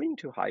if you go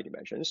into high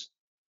dimensions,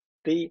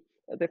 the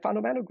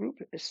fundamental group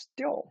is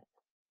still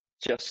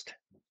just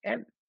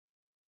n,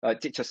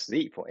 just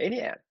Z for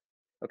any n.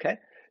 Okay,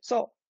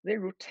 so the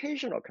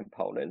rotational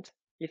component,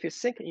 if you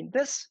think in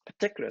this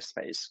particular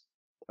space,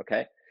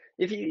 okay,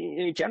 if you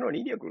in a general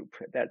linear group,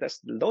 that's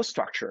low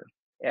structure,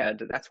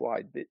 and that's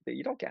why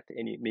you don't get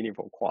any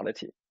meaningful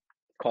quantity.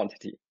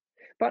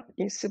 But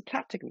in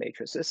symplectic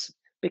matrices,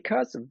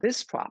 because of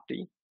this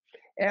property,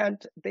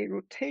 and the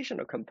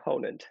rotational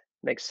component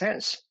makes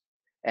sense,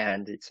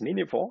 and it's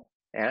meaningful,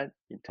 and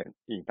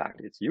in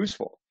fact, it's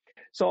useful.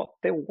 So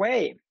the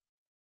way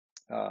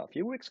a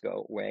few weeks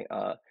ago when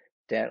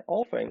Dan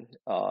Orphan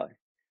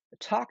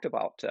talked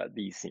about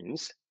these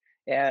things,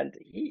 and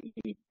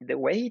the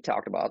way he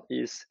talked about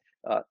is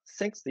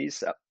since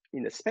these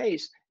in the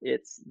space,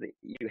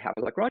 you have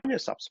a Lagrangian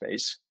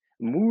subspace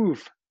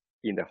move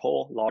in the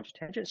whole large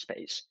tangent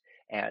space,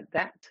 and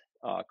that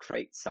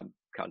creates some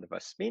kind of a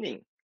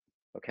spinning.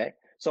 Okay,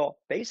 so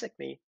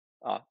basically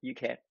you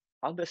can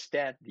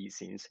understand these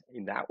things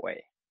in that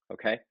way.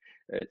 Okay,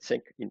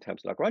 think in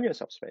terms of Lagrangian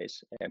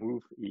subspace and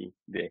move in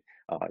the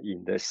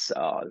in this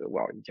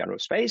in general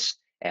space,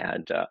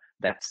 and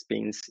that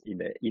spins in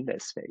the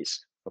inlet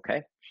space.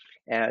 Okay,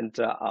 and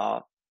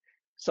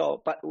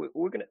so, but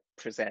we're going to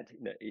present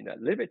in a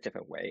little bit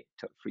different way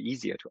for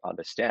easier to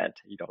understand.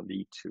 You don't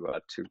need to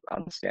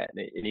understand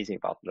anything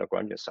about the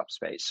Lagrangian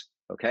subspace.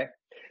 Okay,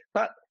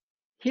 but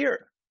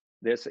here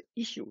there's an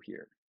issue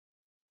here.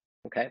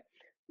 Okay,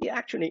 it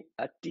actually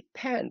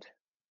depend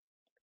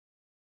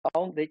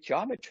on the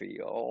geometry,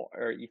 or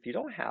if you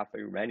don't have a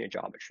Riemannian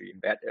geometry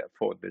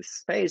for this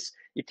space,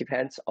 it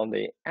depends on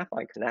the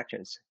affine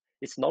connections.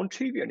 It's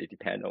non-trivially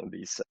depend on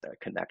these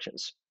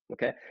connections.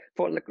 Okay,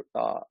 for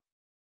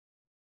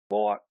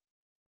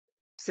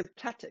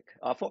symplectic,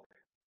 for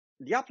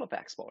the Lyapunov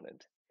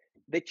exponent,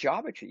 the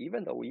geometry,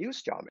 even though we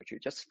use geometry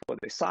just for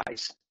the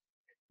size,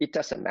 it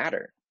doesn't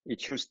matter. You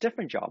choose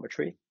different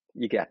geometry,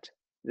 you get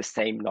the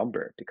same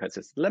number because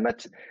it's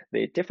limit.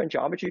 The different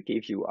geometry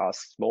gives you a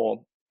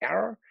small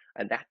error,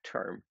 and that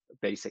term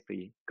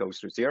basically goes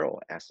to 0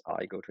 as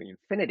I go to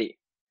infinity.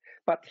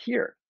 But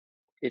here,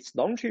 it's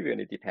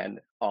non-trivially depend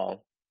on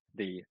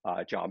the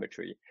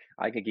geometry.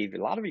 I can give you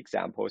a lot of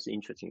examples,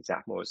 interesting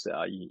examples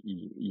that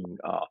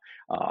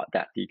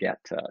you get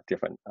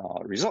different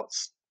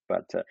results.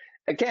 But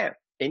again,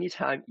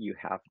 anytime you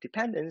have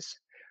dependence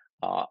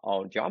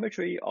on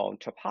geometry, on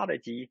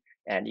topology,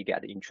 and you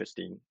get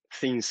interesting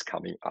things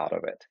coming out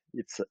of it,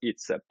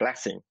 it's a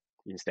blessing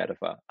instead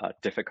of a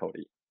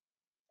difficulty.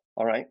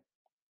 All right.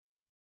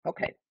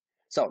 Okay.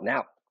 So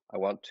now I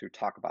want to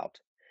talk about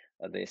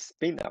the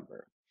spin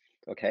number.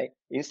 Okay,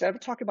 instead of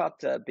talking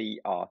about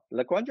the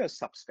Lagrangian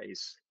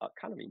subspace,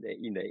 kind of in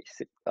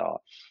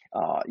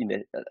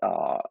the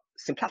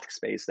symplectic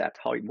space, that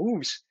how it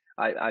moves,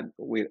 I'm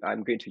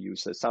going to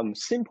use some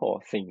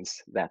simple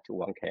things that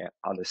one can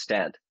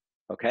understand.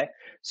 Okay,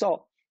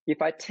 so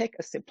if I take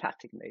a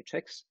symplectic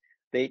matrix,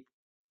 the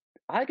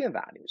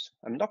eigenvalues,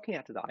 I'm looking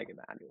at the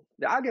eigenvalue.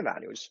 The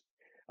eigenvalues,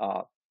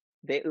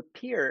 they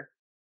appear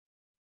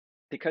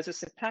because it's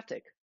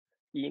symplectic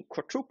in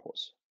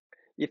quadruples.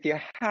 If you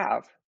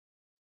have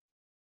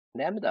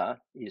lambda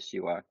is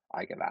your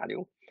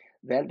eigenvalue,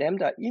 then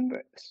lambda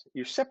inverse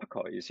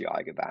reciprocal is your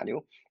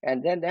eigenvalue,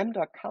 and then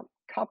lambda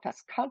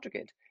complex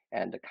conjugate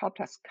and the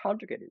complex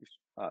conjugate is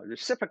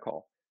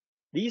reciprocal.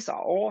 These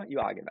are all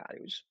your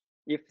eigenvalues.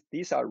 If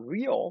these are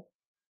real,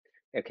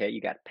 okay, you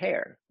get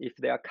pair. If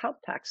they are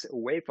complex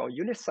away from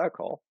unit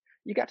circle,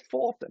 you get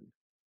 4 of them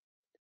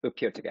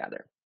appear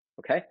together.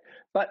 Okay,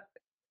 but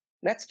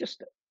let's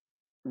just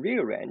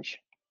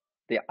rearrange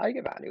the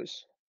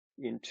eigenvalues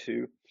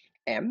into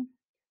m.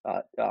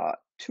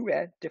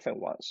 2 different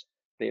ones.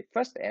 The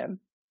first m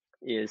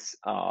is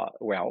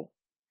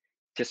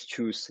just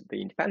choose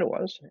the independent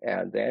ones,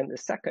 and then the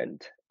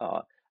second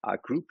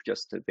group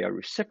just their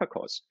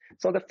reciprocals.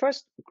 So the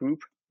first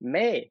group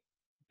may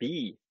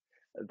be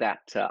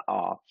that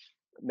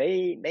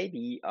may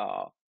be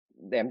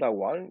lambda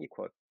 1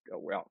 equal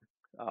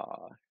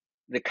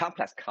the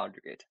complex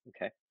conjugate.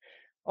 Okay,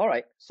 all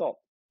right. So,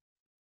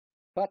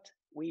 but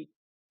we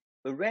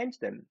arrange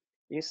them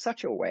in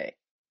such a way.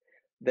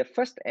 The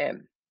first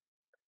m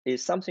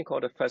is something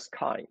called the first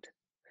kind.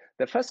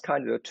 The first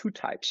kind, there are 2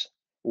 types.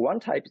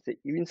 One type is the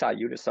inside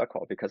unit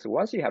circle, because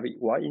once you have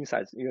one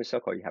inside unit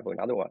circle, you have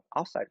another one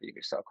outside the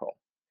unit circle.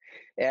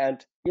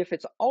 And if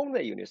it's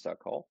only unit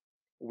circle,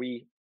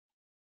 we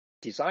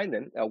design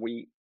them,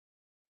 we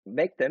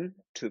make them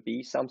to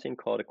be something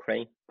called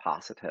Crane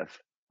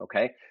positive.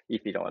 Okay,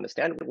 if you don't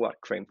understand what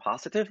Crane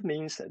positive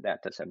means,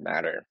 that doesn't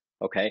matter.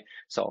 Okay,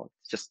 so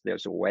just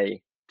there's a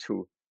way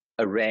to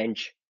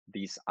arrange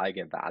these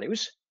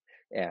eigenvalues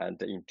and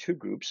in 2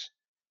 groups,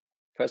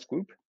 first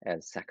group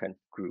and second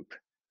group.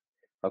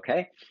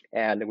 Okay,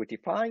 and we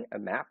define a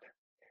map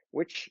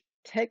which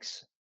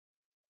takes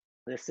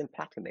the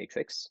symplectic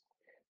matrix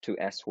to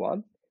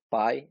S1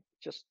 by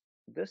just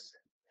this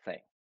thing.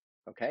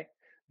 Okay,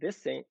 this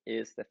thing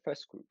is the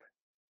first group,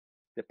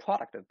 the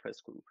product of the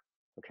first group.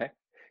 Okay,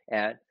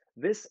 and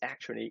this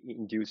actually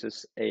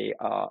induces a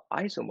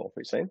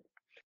isomorphism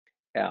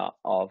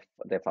of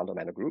the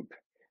fundamental group.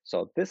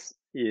 So this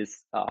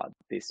is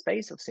the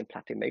space of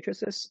symplectic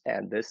matrices,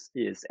 and this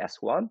is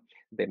S1.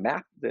 They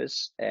map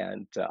this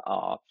and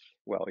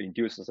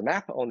induces a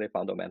map on the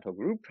fundamental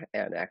group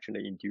and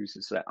actually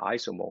induces an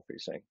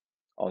isomorphism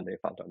on the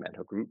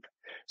fundamental group.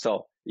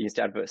 So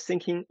instead of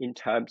thinking in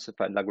terms of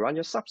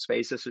Lagrangian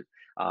subspaces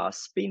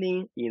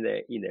spinning in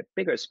a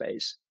bigger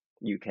space,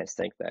 you can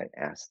think that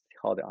as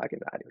how the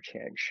eigenvalue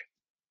change.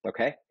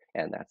 Okay,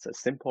 and that's a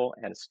simple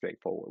and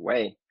straightforward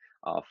way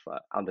of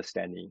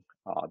understanding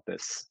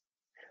this.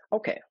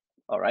 Okay,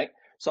 all right.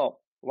 So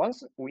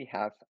once we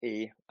have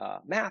a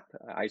map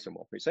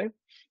isomorphism,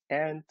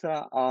 and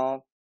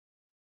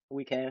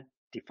we can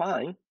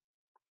define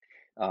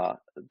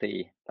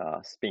the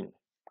spin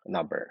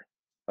number.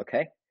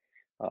 Okay.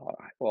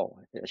 Well,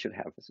 I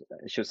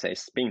should say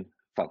spin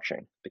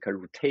function, because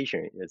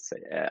rotation is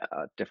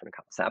a different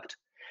concept.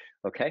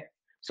 Okay,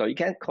 so you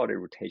can call it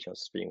rotation,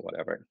 spin,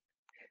 whatever.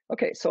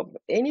 Okay, so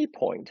any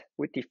point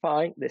we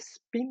define the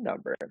spin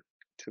number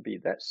to be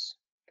this.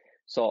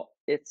 So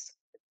it's,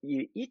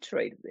 you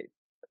iterate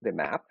the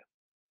map.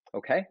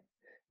 Okay,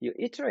 you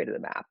iterate the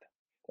map,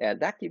 and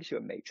that gives you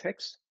a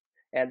matrix.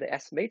 And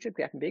as matrix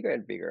gets bigger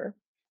and bigger,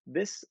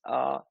 this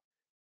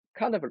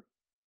kind of a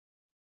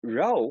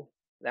row,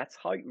 that's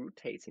how it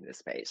rotates in the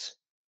space.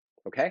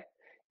 Okay,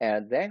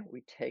 and then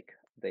we take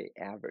the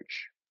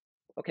average.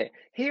 Okay,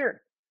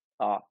 here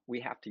we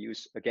have to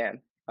use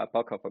again a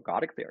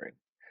Birkhoff-Ergodic theorem.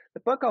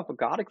 The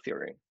Birkhoff-Ergodic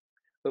theorem,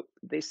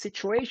 the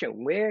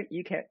situation where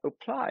you can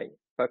apply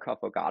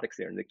Birkhoff-Ergodic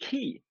theorem, the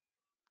key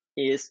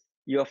is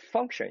your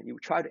function. You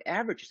try to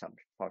average some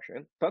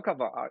function.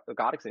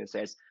 Birkhoff-Ergodic theorem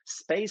says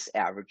space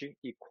average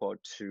equal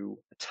to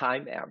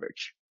time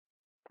average.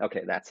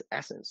 Okay, that's the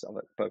essence of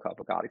a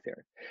Birkhoff-Ergodic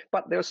theorem.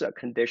 But there's a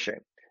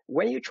condition.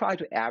 When you try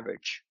to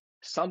average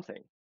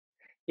something,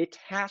 it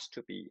has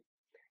to be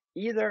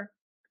either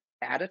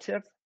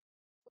additive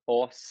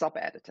or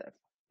subadditive.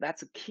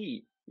 That's a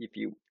key if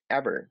you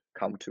ever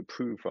come to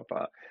proof of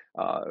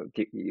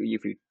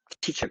if you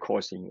teach a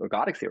course in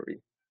ergodic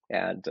theory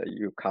and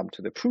you come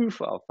to the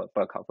proof of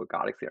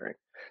Birkhoff-Ergodic theorem.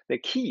 The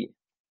key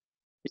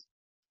is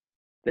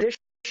they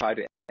try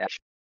to average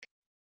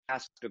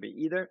has to be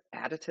either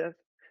additive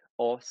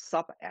or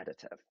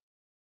subadditive.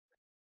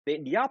 The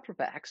Neapolis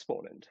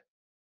exponent,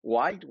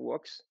 why it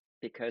works?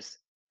 Because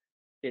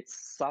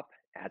it's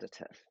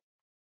subadditive.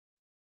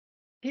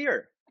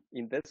 Here,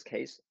 in this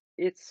case,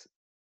 it's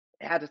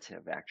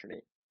additive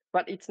actually,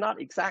 but it's not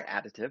exact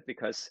additive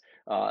because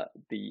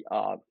there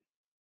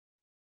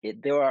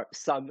are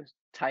some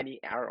tiny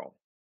error.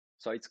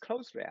 So it's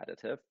close to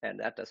additive, and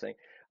that doesn't,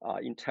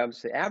 in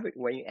terms of average,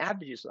 when it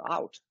averages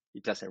out,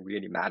 it doesn't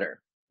really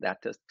matter.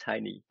 That's a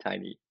tiny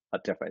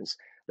difference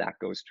that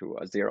goes to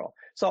 0.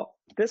 So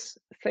this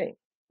thing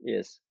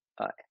is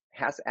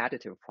has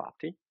additive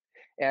property.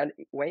 And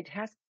when it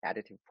has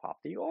additive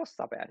property or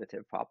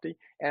subadditive property,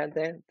 and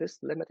then this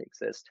limit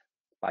exists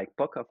by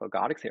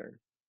Birkhoff-Ergodic theorem,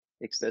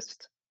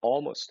 exists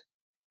almost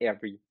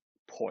every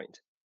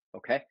point.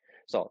 Okay,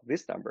 so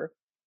this number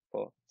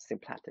for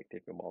symplectic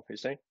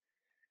diffeomorphism.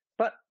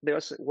 But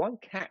there's one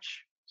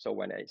catch. So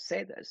when I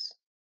say this,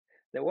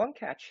 the one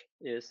catch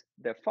is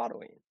the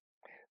following: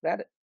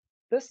 that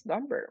this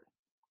number,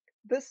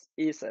 this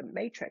is a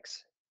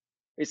matrix.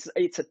 This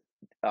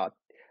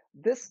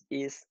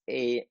is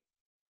a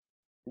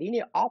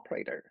linear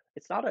operator.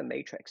 It's not a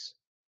matrix.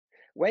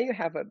 When you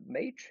have a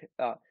matrix,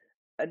 a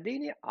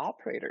linear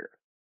operator,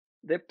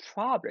 the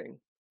problem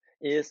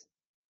is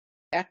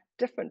at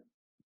different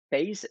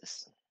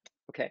bases.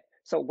 Okay,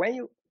 so when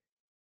you,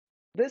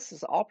 this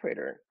is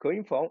operator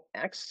going from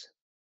x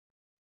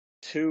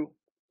to,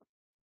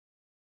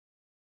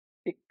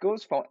 it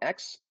goes from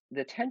x,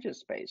 the tangent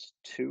space,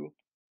 to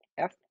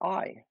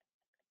fi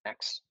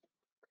x.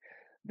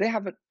 They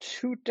have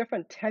two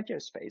different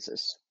tangent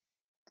spaces.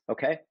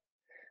 Okay,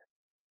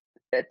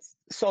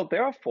 so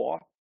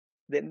therefore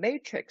the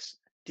matrix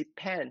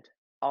depend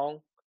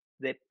on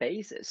the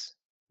basis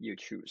you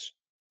choose.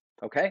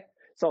 Okay,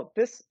 so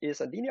this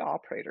is a linear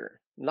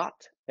operator, not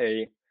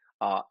a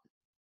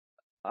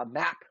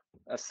map,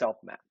 a self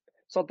map.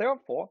 So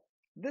therefore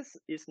this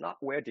is not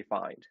well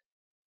defined.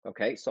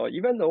 Okay, so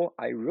even though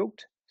I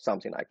wrote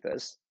something like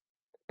this,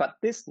 but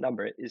this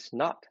number is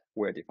not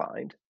well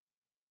defined.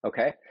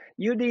 Okay,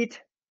 you need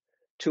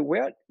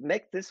to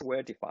make this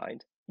well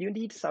defined. You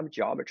need some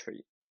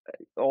geometry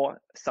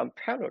or some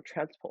parallel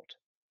transport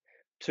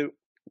to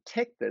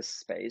take this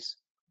space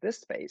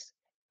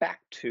back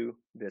to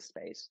this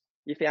space.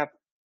 If you have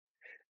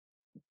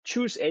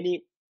choose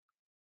any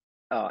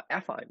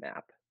affine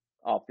map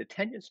of the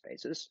tangent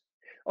spaces,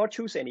 or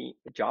choose any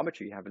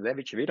geometry, you have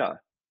Levi-Civita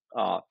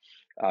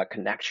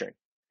connection,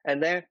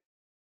 and then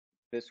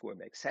this will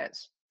make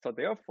sense. So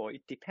therefore,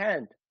 it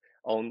depends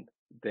on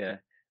the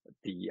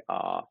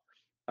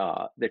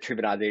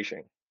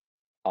trivialization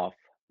of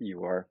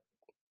your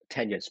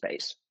tangent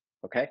space.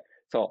 Okay,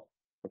 so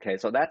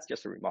that's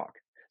just a remark.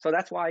 So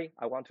that's why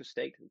I want to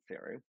state the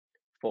theorem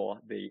for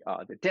the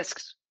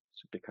disks,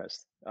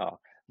 because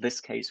this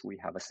case we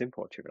have a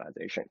simple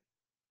trivialization.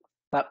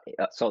 But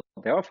so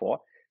therefore,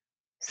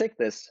 stick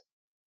this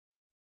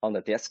on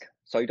the disk,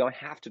 so you don't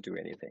have to do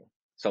anything.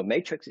 So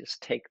matrix is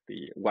take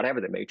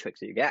whatever the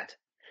matrix you get.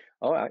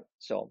 All right.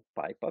 So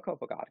by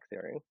Birkhoff-Ergodic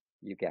theorem,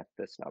 you get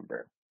this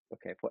number.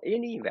 Okay. For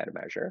any invariant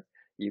measure,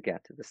 you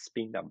get the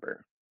spin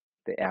number,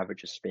 the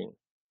average spin.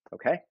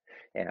 Okay.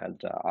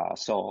 And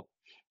so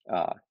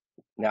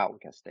now we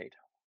can state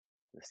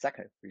the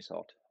second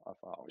result of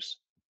ours.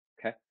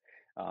 Okay.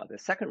 the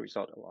second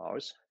result of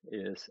ours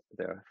is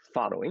the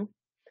following,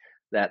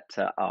 that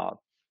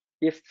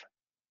if,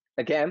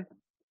 again,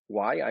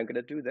 why I'm going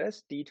to do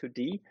this, D to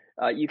D,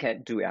 you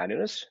can do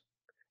annulus,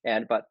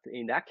 but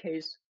in that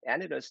case,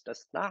 annulus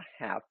does not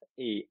have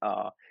a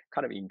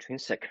kind of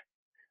intrinsic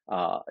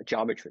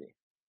geometry.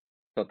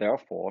 So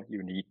therefore,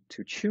 you need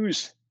to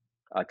choose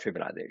a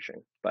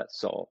trivialization. But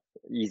so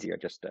easier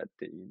just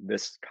in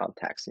this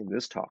context, in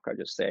this talk, I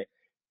just say,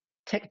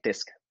 take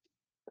disk,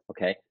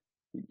 okay?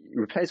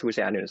 Replace with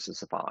annulus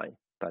is fine,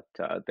 but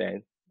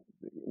then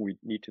we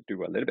need to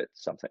do a little bit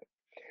something.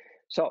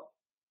 So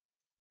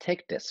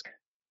take disk.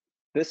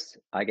 This,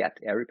 I get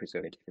area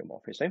preserving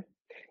diffeomorphism,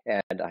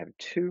 and I have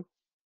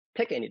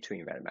pick any two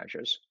invariant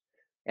measures.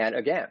 And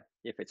again,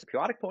 if it's a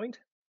periodic point,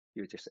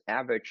 you just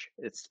average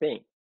its spin,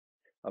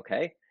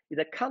 okay? In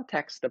the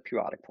context of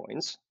periodic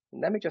points,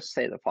 let me just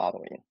say the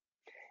following.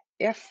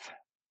 If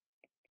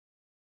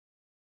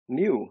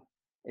mu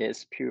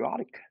is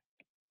periodic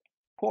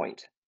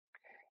point,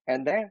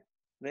 and then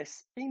the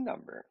spin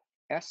number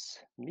S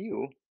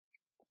mu,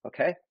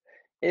 okay,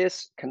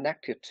 is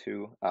connected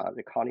to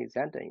the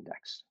Conley-Zehnder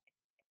index.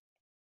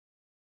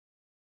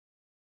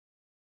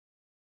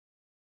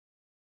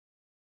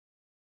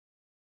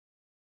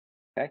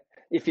 Okay,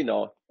 if you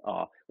know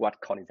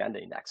what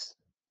Conley-Zehnder index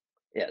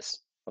is,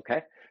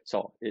 okay,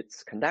 so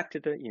it's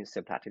connected in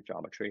symplectic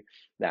geometry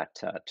that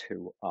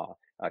to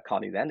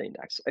Conley-Zehnder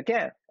index.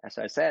 Again, as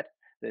I said,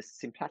 the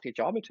symplectic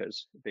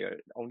geometers, they're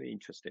only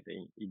interested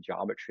in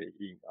geometry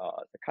in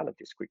the kind of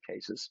discrete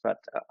cases, but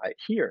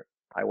here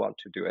I want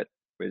to do it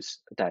with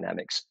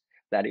dynamics.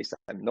 That is,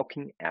 I'm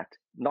looking at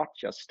not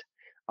just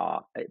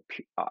a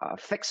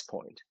fixed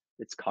point,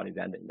 it's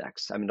Conley-Zehnder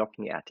index. I'm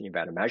looking at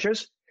invariant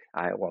measures.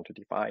 I want to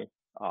define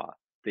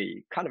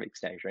the kind of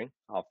extension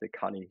of the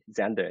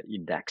Conley-Zehnder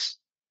index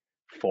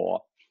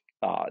for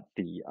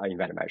the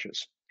invariant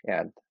measures.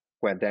 And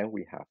then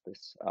we have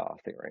this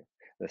theorem.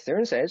 The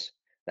theorem says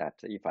that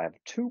if I have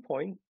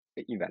 2-point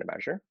invariant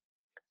measure,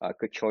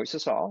 good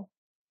choices are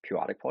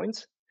periodic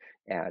points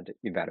and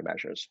invariant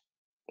measures.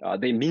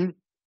 They mean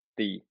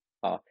the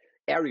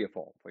area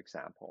form, for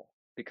example,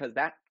 because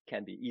that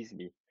can be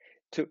easily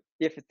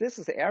if this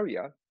is the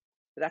area,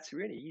 that's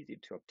really easy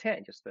to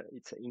obtain. Just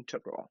it's an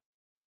integral,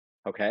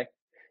 okay,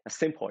 a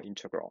simple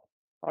integral.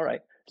 All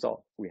right,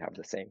 so we have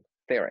the same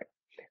theorem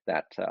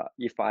that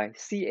if I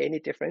see any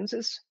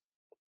differences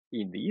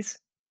in these,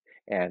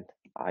 and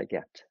I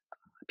get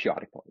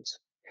periodic points,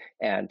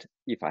 and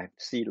if I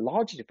see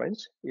large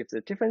difference, if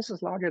the difference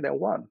is larger than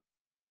 1,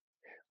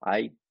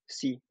 I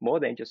see more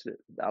than just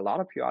a lot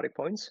of periodic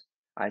points.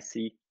 I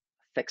see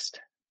fixed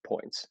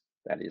points.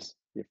 That is,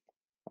 if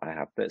I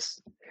have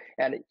this,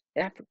 and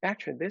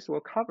actually this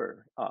will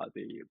cover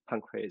the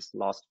Poincaré's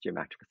lost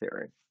geometric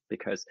theorem,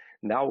 because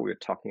now we're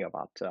talking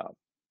about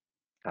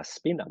a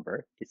spin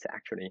number. It's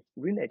actually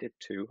related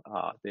to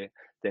the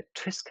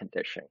twist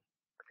condition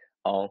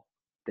on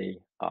the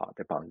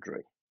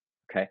boundary.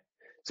 Okay,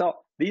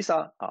 so these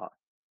are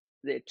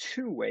the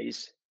two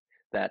ways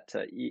that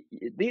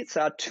these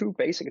are two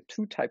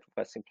types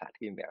of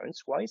symplectic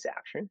invariants. One is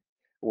action,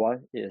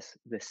 one is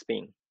the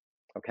spin.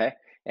 Okay,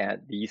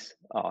 and these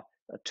are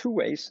two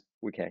ways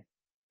we can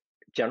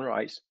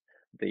generalize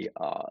the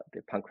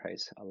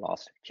Poincaré's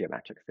lost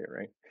geometric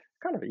theorem,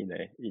 kind of in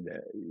a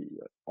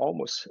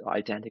almost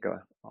identical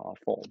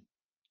form.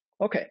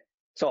 Okay,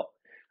 so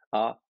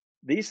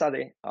these are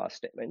the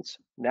statements.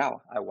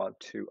 Now I want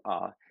to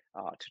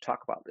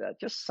talk about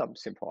just some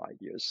simple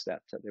ideas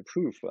that the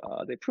proof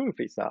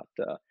is not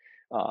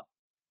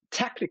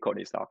technical,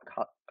 is not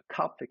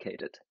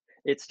complicated.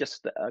 It's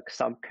just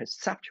some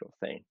conceptual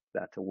thing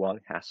that one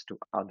has to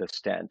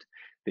understand.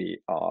 The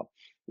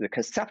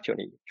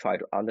conceptually try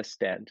to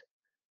understand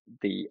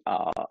these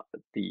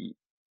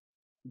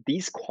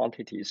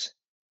quantities,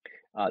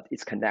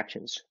 its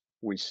connections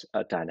with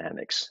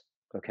dynamics.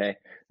 Okay,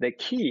 the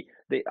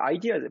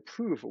idea, the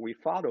proof we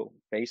follow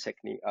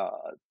basically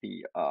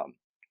the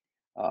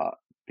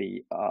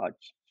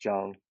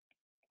John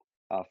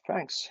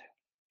Frank's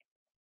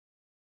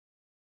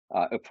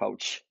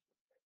approach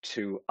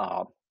to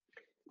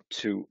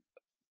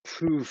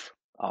proof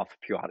of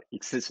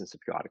existence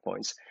of periodic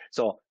points.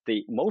 So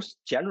the most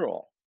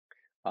general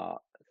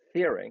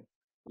theorem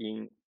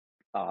in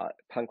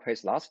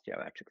Poincaré's lost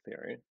geometric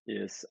theorem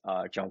is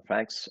John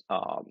Frank's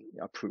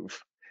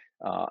proof.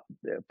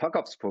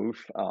 Birkhoff's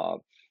proof,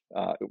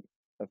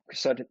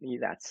 certainly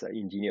that's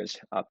ingenious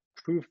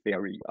proof,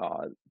 very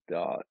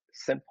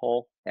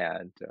simple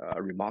and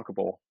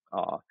remarkable,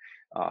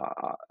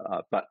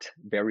 but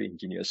very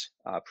ingenious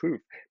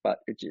proof. But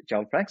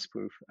John Frank's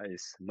proof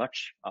is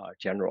much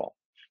general,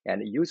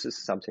 and it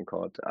uses something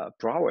called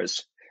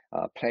Brouwer's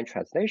plane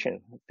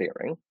translation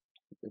theorem.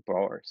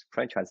 Brouwer's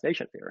plane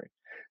translation theorem.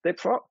 The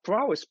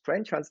Brouwer's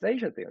plane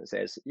translation theorem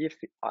says if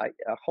a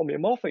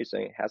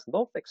homeomorphism has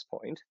no fixed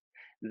point,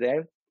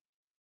 then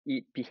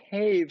it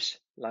behaves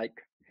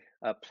like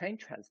a plane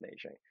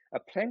translation. A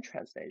plane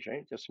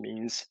translation just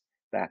means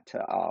that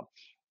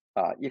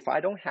if I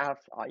don't have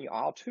in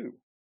R2,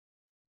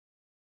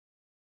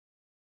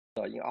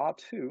 So in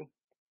R2,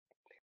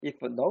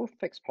 if no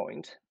fixed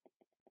point,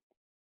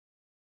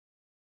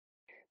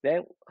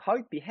 then how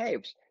it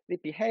behaves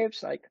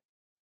like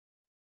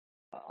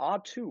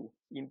R2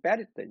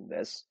 embedded in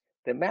this.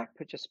 The map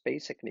just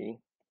basically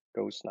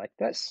goes like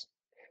this.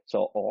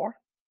 So or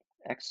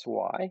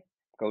xy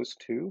goes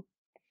to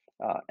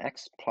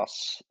x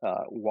plus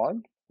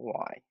 1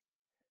 y.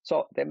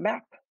 So the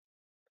map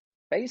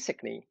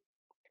basically,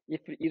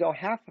 if you don't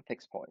have a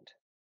fixed point,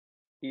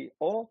 it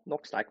all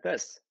looks like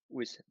this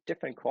with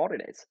different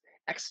coordinates.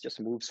 X just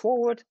moves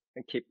forward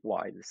and keep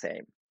y the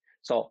same.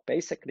 So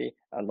basically,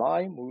 a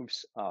line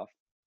moves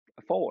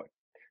forward.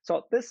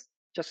 So this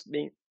just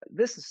means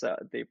this is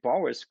the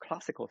Brouwer's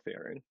classical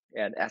theorem,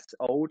 and as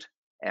old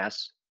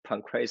as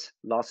Poincaré's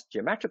last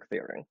geometric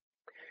theorem.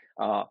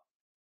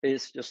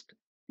 Is just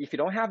if you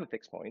don't have a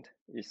fixed point,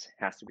 it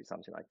has to be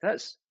something like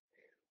this.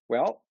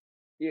 Well,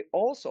 it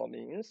also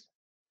means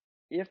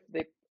if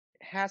it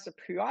has a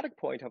periodic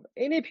point of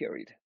any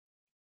period,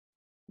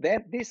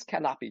 then this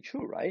cannot be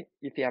true, right?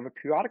 If you have a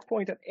periodic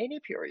point of any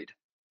period,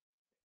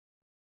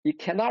 it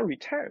cannot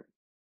return,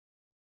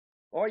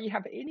 or you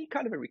have any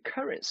kind of a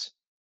recurrence.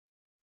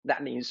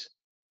 That means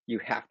you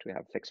have to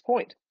have a fixed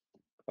point.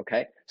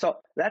 Okay, so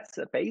that's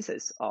the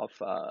basis of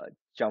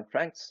John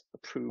Frank's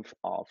proof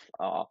of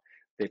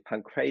the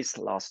Poincaré's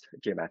last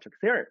geometric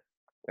theorem.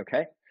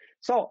 Okay,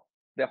 so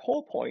the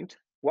whole point,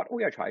 what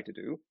we are trying to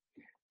do,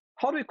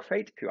 how do we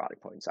create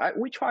periodic points?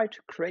 We try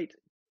to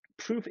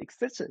prove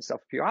existence of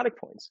periodic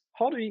points.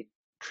 How do we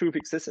prove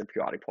existence of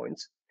periodic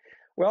points?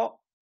 Well,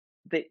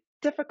 the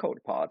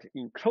difficult part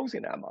in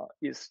closing lemma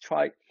is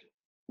try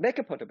make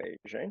a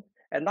perturbation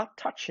and not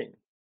touching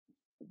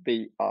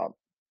the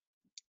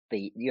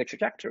your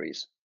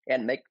trajectories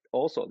and make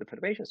also the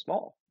perturbation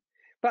small.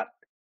 But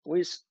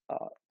with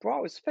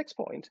Brouwer's fixed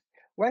point,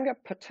 when you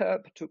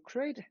perturb to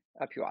create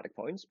a periodic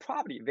point,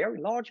 probably a very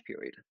large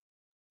period.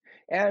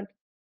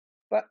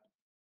 But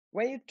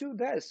when you do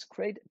this,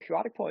 create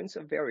periodic points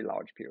of very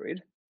large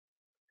period,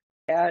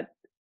 and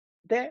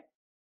then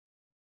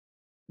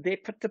the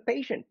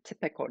perturbation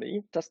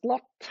typically does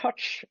not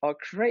touch or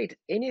create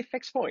any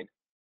fixed point.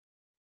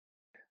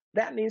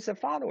 That means the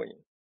following.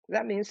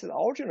 That means the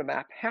original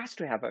map has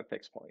to have a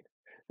fixed point.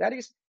 That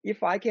is,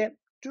 if I can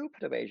do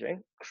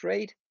perturbation,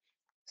 create,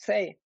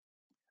 say,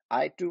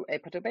 I do a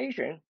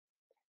perturbation,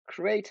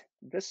 create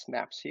this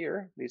maps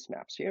here, these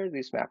maps here,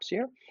 these maps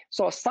here.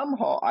 So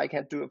somehow I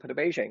can do a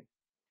perturbation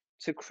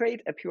to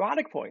create a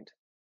periodic point.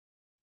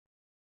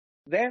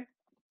 Then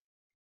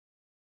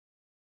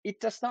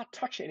it does not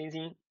touch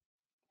anything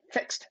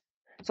fixed.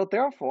 So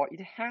therefore,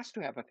 it has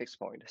to have a fixed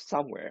point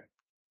somewhere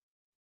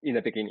in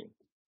the beginning.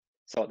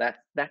 So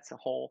that's the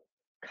whole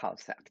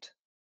concept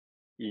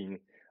in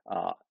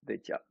the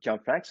John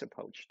Frank's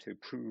approach to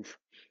prove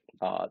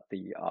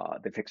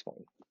the fixed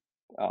point,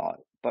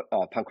 but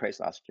Poincaré's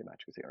last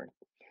geometric theorem.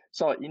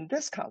 So in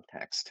this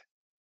context,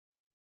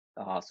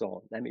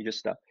 so let me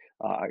just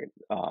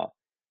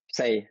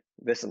say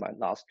this is my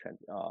last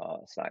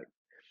slide.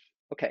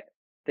 Okay,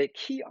 the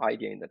key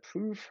idea in the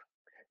proof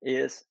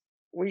is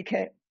we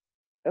can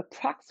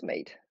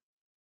approximate,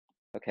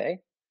 okay,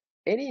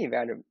 any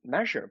invariant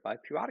measure by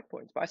periodic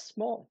points by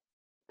small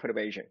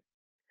perturbation.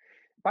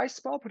 By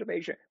small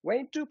perturbation, when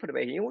you do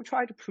perturbation, you will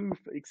try to prove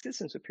the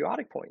existence of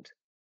periodic point.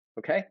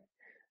 Okay,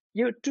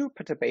 you do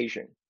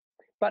perturbation,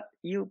 but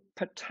you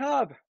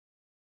perturb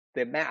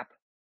the map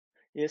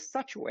in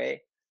such a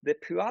way the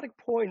periodic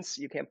points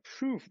you can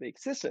prove the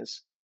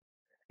existence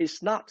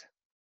is not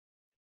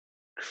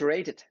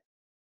created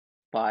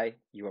by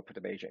your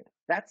perturbation.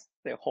 That's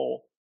the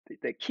whole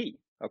the key.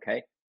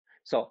 Okay,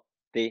 so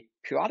the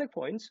periodic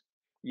points,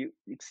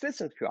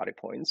 existence periodic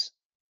points,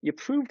 you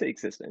prove the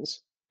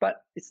existence,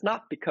 but it's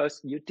not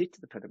because you did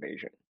the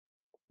perturbation.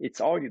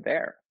 It's already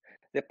there.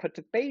 The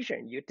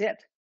perturbation you did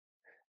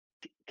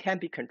can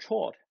be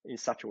controlled in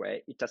such a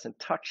way it doesn't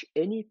touch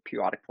any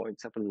periodic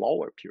points of a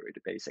lower period,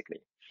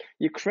 basically.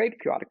 You create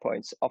periodic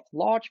points of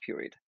large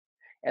period,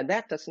 and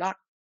that does not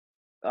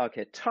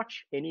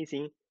touch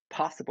anything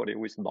possibly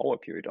with lower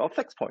period or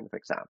fixed point, for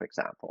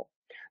example.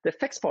 The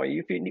fixed point,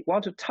 if you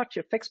want to touch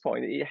a fixed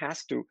point, it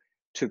has to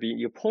be,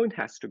 your point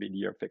has to be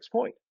near a fixed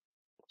point.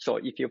 So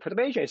if your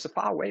perturbation is a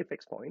far away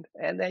fixed point,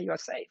 and then you are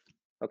safe.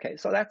 Okay,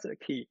 so that's the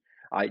key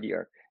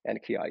idea. And the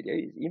key idea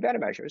is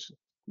invariant measures,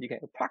 you can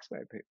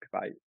approximate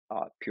by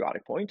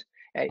periodic point.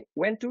 And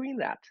when doing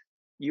that,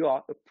 you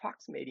are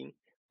approximating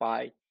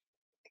by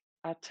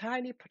a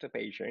tiny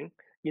perturbation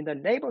in the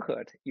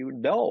neighborhood you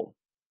know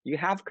you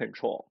have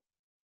control.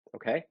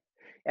 Okay,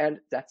 and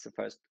that's the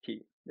first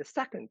key. The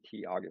second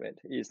key argument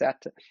is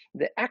that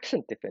the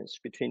action difference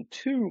between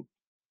two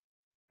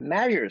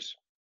measures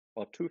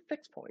or two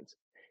fixed points,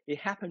 it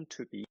happened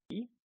to be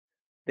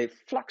the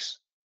flux,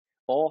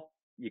 or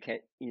you can,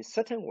 in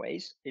certain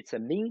ways, it's a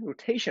mean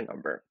rotation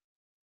number.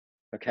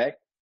 Okay,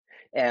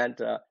 and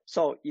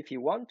so if you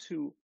want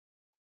to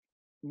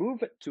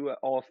move it to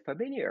a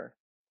familiar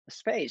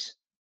space,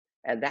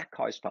 and that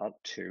corresponds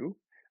to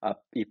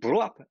you blew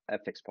up a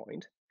fixed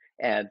point,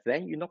 and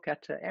then you look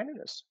at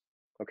annulus.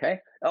 okay?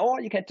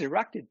 Or you can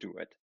directly do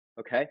it,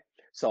 okay?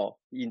 So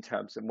in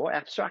terms of more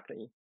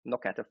abstractly,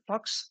 look at the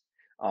flux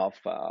of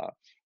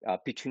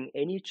between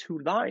any two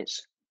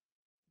lines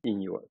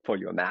for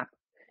your map,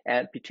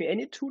 and between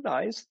any two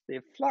lines, the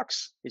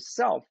flux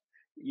itself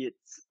is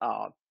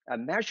a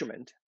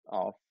measurement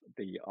of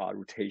the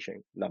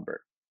rotation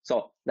number.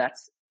 So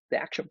that's the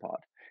action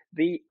part.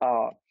 The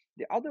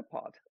other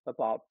part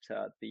about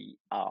the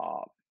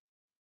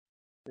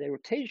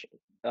rotation,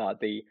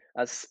 the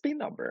spin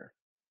number,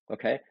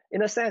 okay?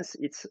 In a sense,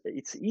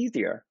 it's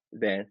easier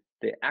than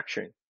the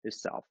action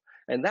itself,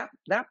 and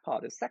that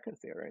part, the second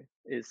theory,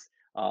 is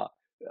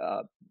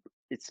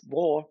it's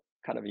more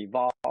kind of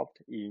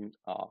involved in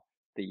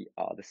the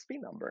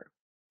spin number,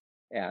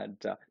 and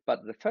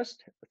but the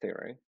first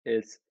theory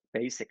is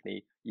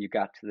basically you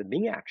got the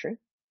mean action,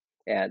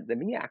 and the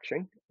mean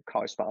action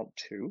corresponds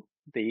to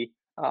the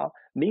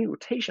mean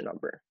rotation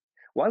number.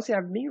 Once you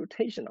have mean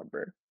rotation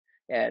number,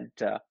 and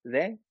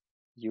then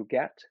you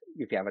get,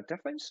 if you have a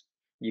difference,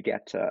 you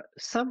get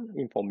some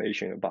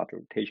information about the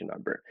rotation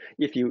number.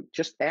 If you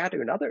just add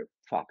another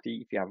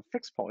property, if you have a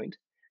fixed point,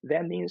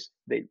 that means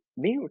the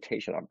mean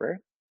rotation number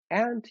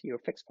and your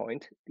fixed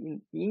point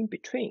in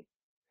between.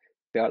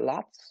 There are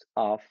lots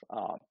of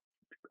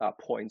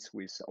points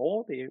with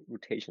all the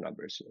rotation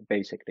numbers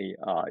basically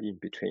in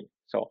between.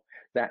 So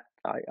that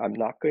I'm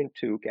not going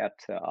to get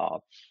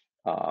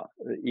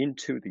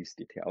into these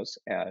details,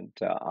 and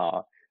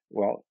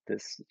well,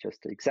 this is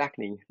just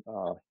exactly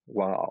 1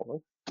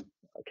 hour.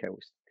 Okay,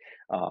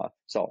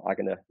 so I'm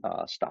gonna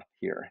stop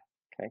here.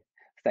 Okay,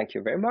 thank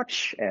you very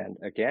much, and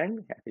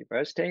again, happy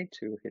birthday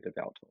to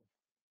Hildeberto.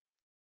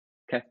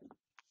 Okay.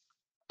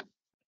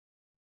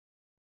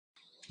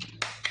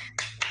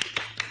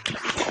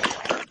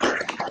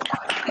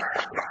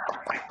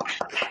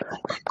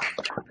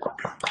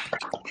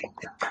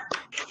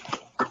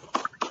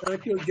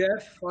 Thank you,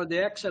 Jeff, for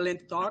the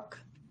excellent talk.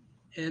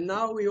 And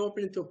now we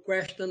open to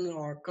questions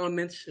or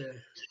comments to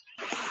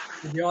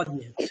the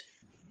audience.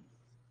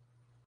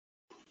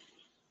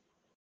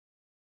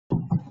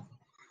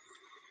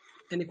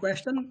 Any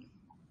question?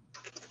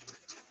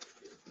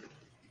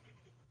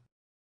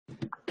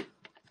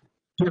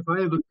 Jeff,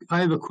 I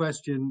have a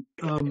question.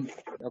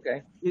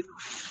 Okay.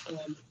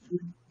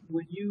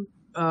 When you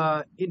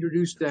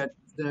introduced that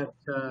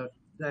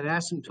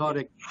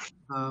asymptotic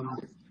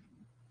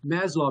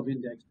Maslov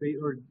index,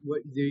 or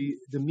what the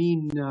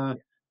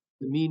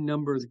mean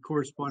number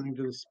corresponding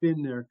to the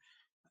spin there,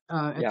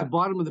 at the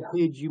bottom of the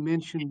page, you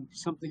mentioned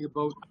something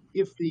about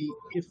if the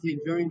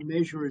invariant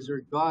measure is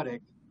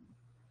ergodic.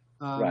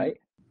 Right.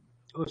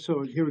 Oh,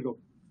 so here we go.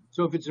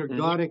 So if it's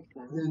ergodic,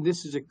 then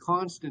this is a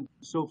constant.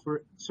 So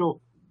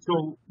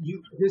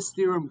this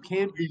theorem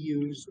can't be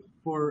used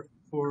for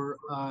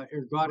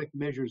ergodic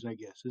measures, I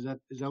guess. Is that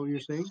what you're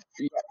saying?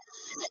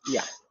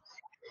 Yeah.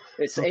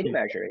 It's any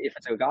measure if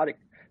it's ergodic.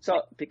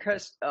 So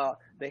because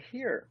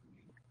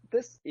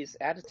this is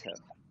additive.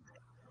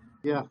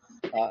 Yeah.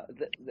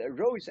 The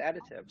rho is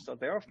additive, so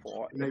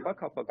therefore the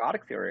Birkhoff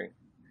ergodic theory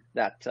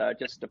that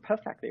just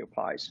perfectly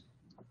applies.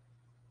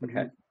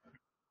 Okay.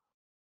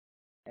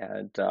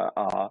 And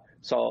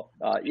so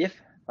if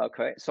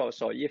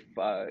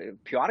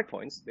periodic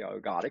points, they are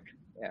ergodic,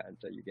 and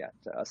you get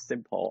a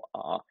simple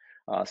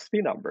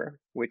spin number,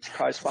 which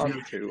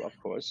corresponds to, of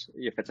course,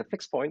 if it's a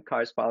fixed point,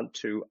 correspond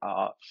to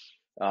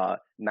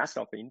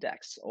Maslov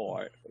index,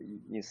 or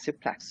in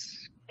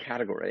simplex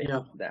category,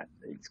 that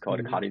it's called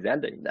a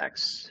Conley-Zehnder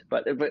index.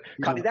 But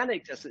Conley-Zehnder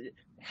is just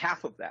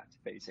half of that,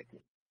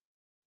 basically.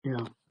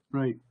 Yeah.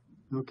 Right.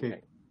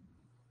 Okay.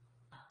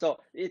 So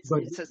it's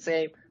the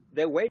same.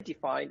 The way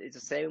defined is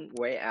the same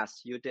way as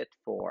you did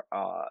for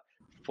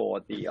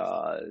the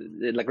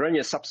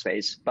Lagrangian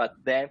subspace, but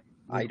then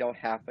I don't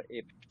have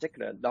a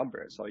particular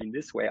number. So in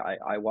this way,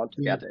 I want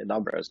to get a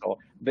number. So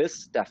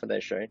this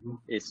definition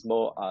is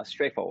more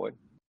straightforward,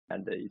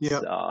 and it's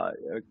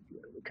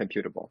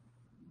computable.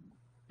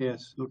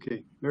 Yes.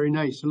 Okay. Very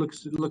nice. It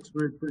looks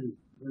very pretty.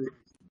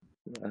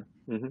 Yeah.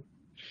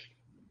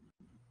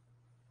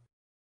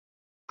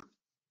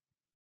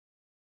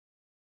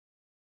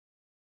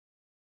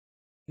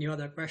 Any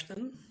other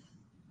question?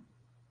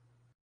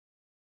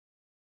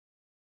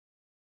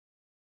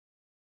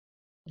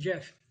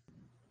 Jeff.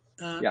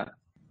 Yeah.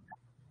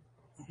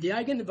 The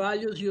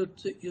eigenvalues you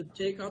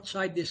take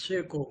outside the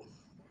circle.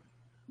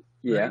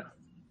 Yeah. Right?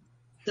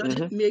 Does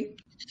it make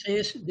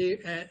sense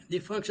the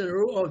function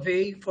rho of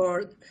A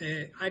for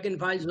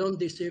eigenvalues on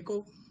the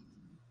circle?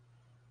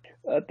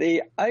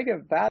 The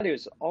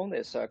eigenvalues on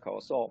the circle.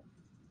 So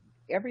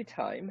every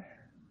time,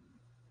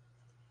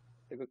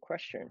 a good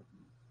question.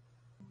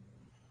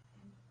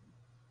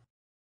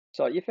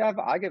 So if you have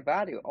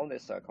eigenvalue on the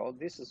circle,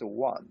 this is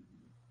 1,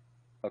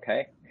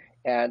 okay?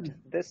 And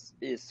this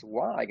is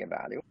 1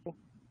 eigenvalue.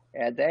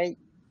 And then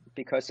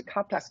because the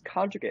complex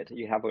conjugate,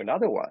 you have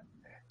another one.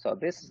 So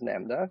this is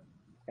lambda,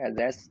 and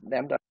that's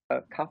lambda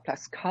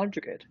complex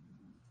conjugate.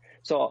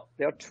 So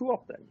there are 2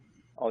 of them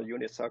on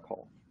unit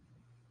circle.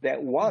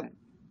 Then one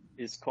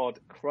is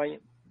called crane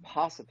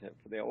positive.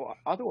 The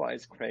other one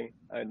is crane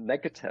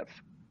negative.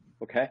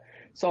 Okay,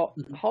 so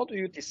how do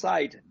you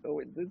decide?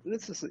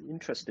 This is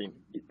interesting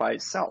by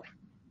itself.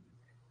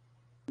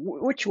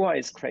 Which one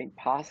is crane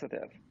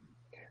positive?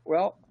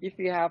 Well, if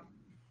you have,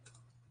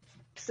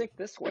 think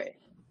this way,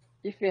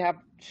 if you have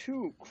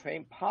two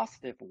crane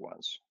positive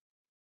ones,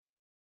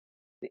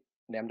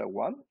 lambda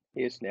 1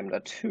 is lambda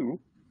 2,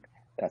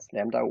 that's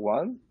lambda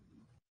 1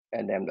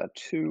 and lambda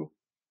 2.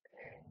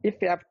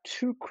 If you have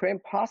two crane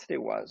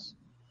positive ones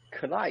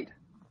collide,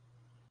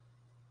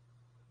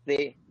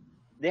 they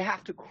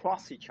have to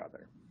cross each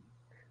other.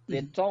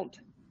 They don't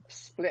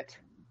split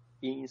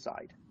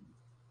inside.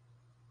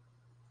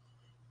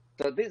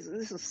 So this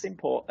is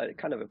simple,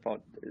 kind of from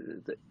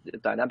the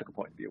dynamic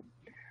point of view.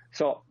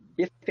 So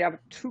if you have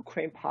two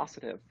crane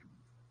positive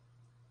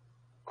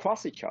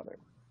cross each other,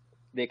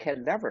 they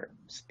can never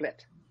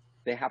split.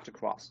 They have to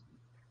cross.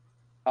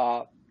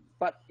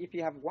 But if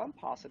you have one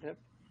positive,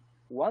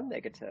 one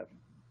negative,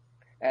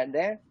 and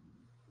then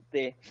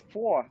the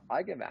 4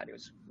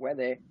 eigenvalues, when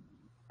they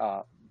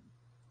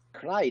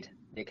collide,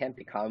 they can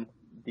become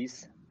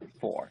these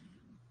 4.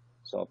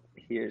 So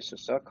here's a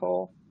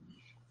circle,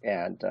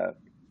 and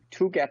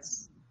 2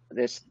 gets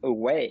this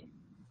away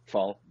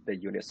from the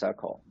unit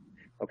circle.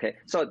 Okay,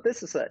 so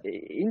this is an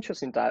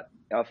interesting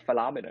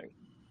phenomenon.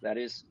 That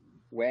is,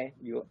 when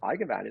your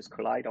eigenvalues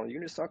collide on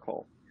unit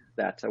circle,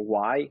 that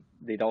why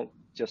they don't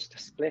just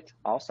split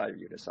outside the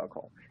unit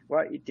circle.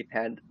 Well, it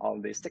depends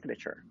on the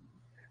signature.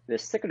 The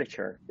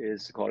signature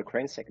is called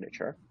crane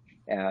signature,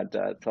 and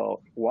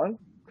so one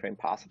crane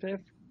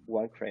positive,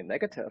 one crane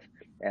negative,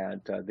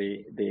 and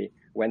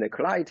when they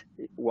collide,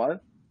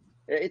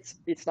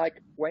 it's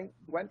like when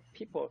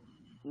people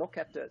look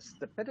at the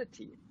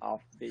stability of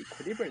the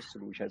equilibrium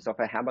solutions of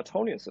a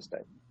Hamiltonian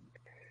system.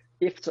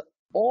 If it's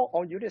all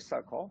on unit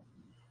circle,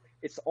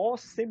 it's all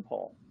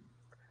simple,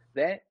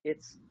 then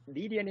it's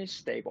linearly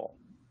stable.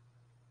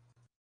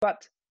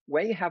 But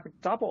when you have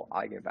double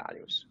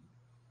eigenvalues,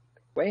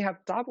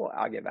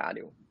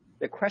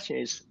 the question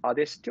is, are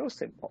they still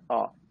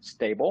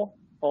stable,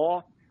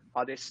 or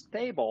are they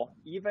stable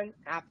even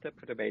after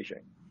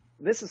perturbation?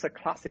 This is a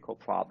classical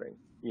problem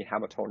in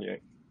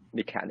Hamiltonian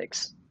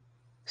mechanics.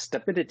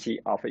 Stability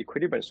of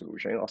equilibrium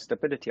solution or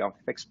stability of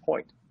fixed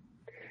point.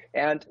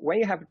 And when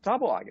you have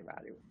double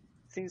eigenvalue,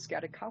 things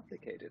get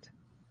complicated.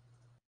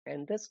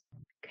 In this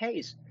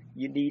case,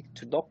 you need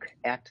to look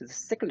at the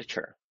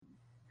signature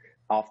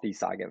of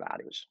these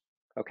eigenvalues.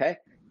 Okay,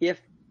 if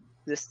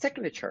the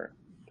signature,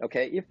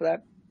 okay, if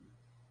they're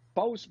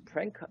both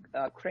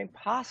crane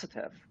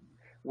positive,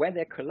 when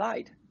they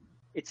collide,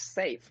 it's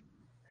safe.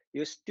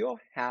 You still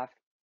have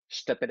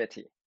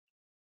stability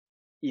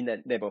in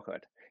the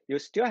neighborhood. You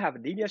still have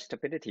linear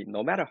stability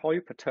no matter how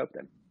you perturb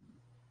them.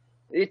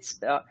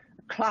 It's a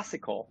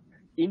classical,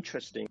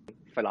 interesting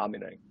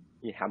phenomenon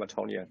in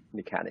Hamiltonian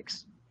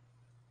mechanics.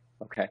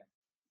 Okay.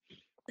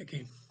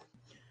 Okay.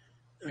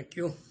 Thank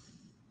you.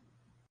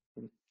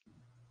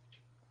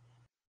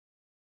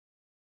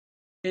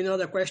 Any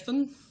other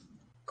question?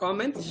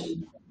 Comments?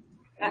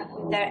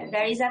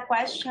 There is a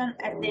question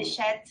at the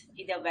chat,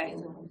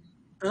 Hildeberto.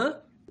 Huh?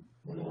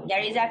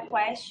 There is a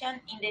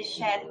question in the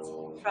chat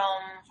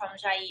from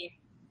Jair.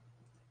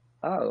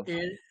 Oh.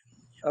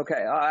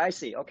 Okay. I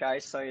see. Okay.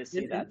 So you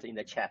see that in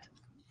the chat.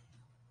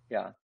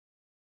 Yeah.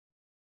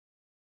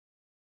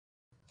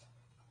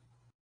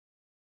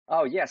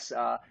 Oh, yes.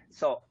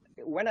 So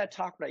when I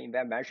talk about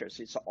invariant measures,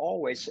 it's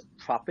always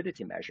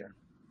probability measure.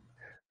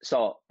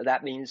 So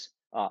that means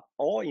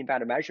all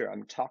invariant measure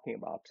I'm talking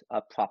about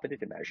a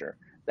probability measure.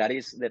 That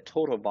is, the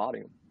total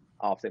volume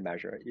of the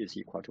measure is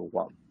equal to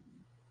 1.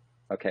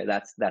 Okay,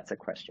 that's a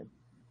question.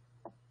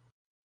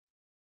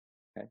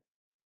 Okay.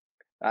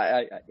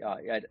 I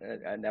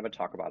never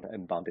talk about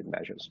unbounded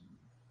measures.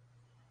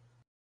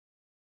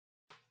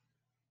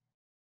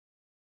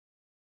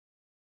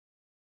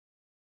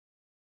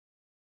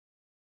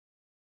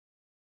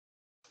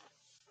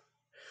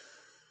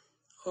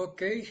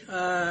 Okay,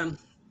 I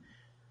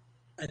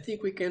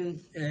think we can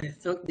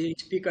thank the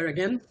speaker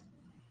again.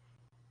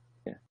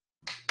 Yeah.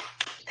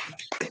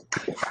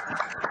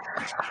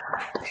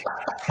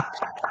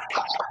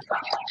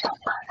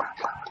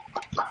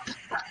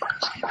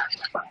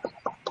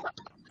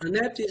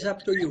 Annette, is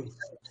up to you.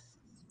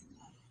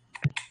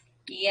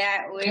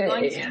 Yeah, we're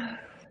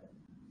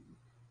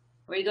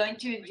going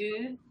to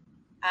do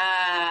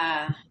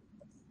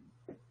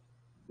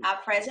a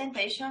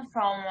presentation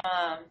from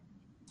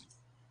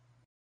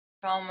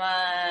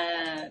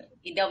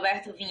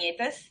Hildeberto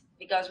Vinhetas,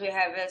 because we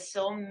have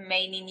so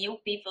many new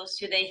people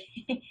today.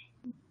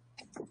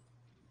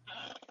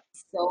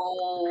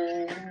 So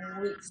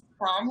it's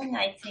coming,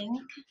 I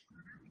think.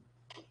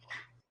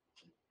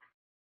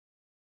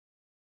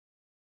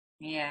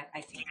 Yeah, I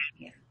think,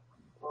 yeah.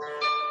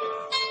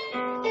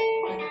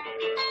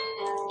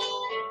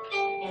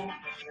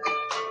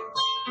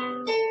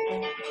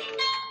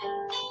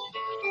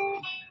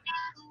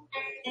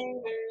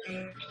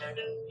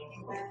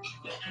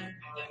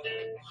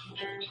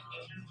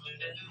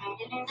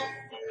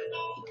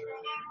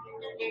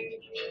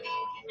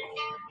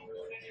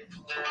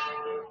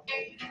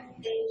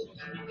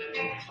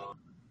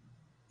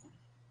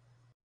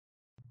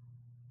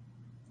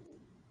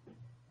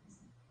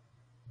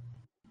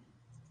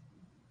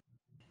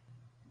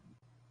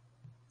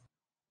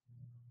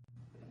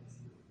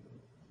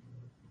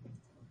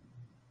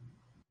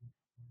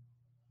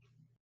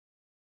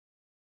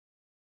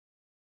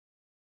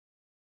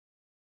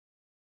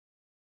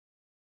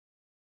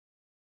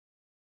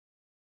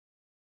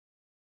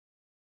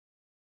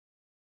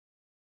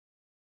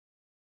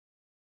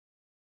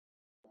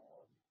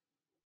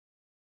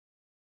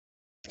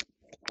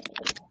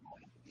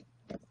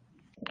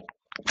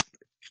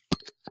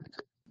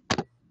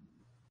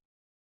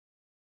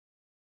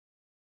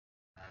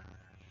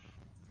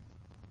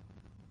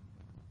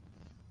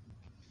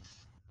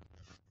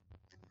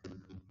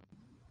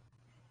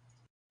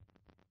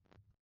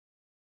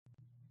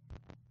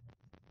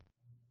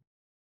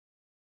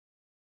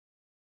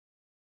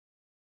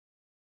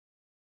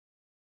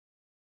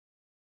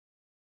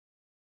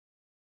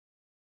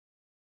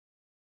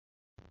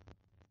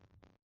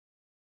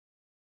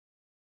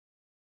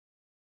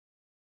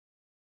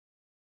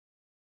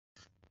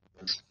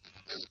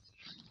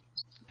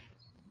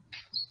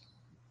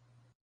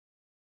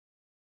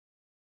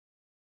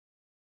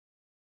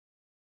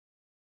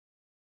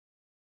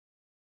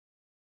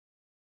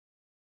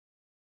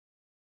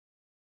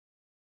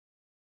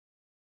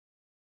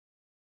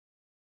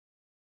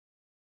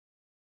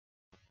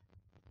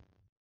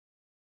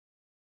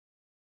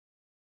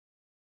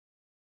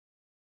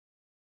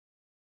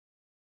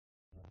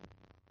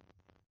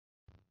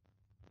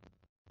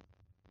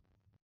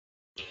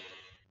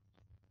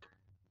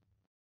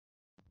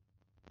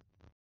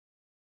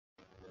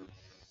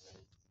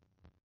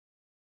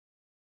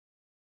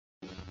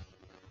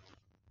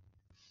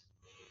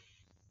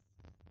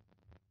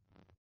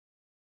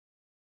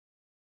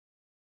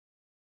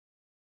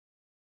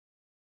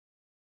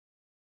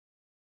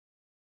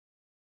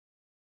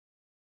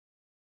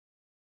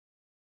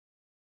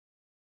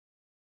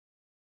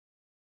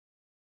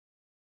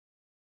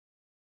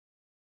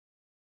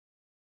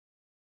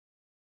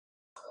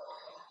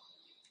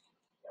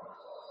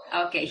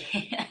 Okay.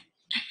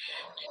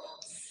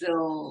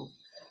 So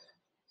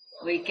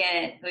we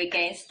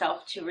can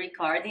stop to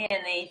recording,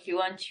 and if you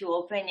want to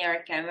open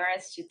your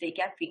cameras to take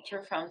a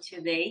picture from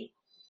today,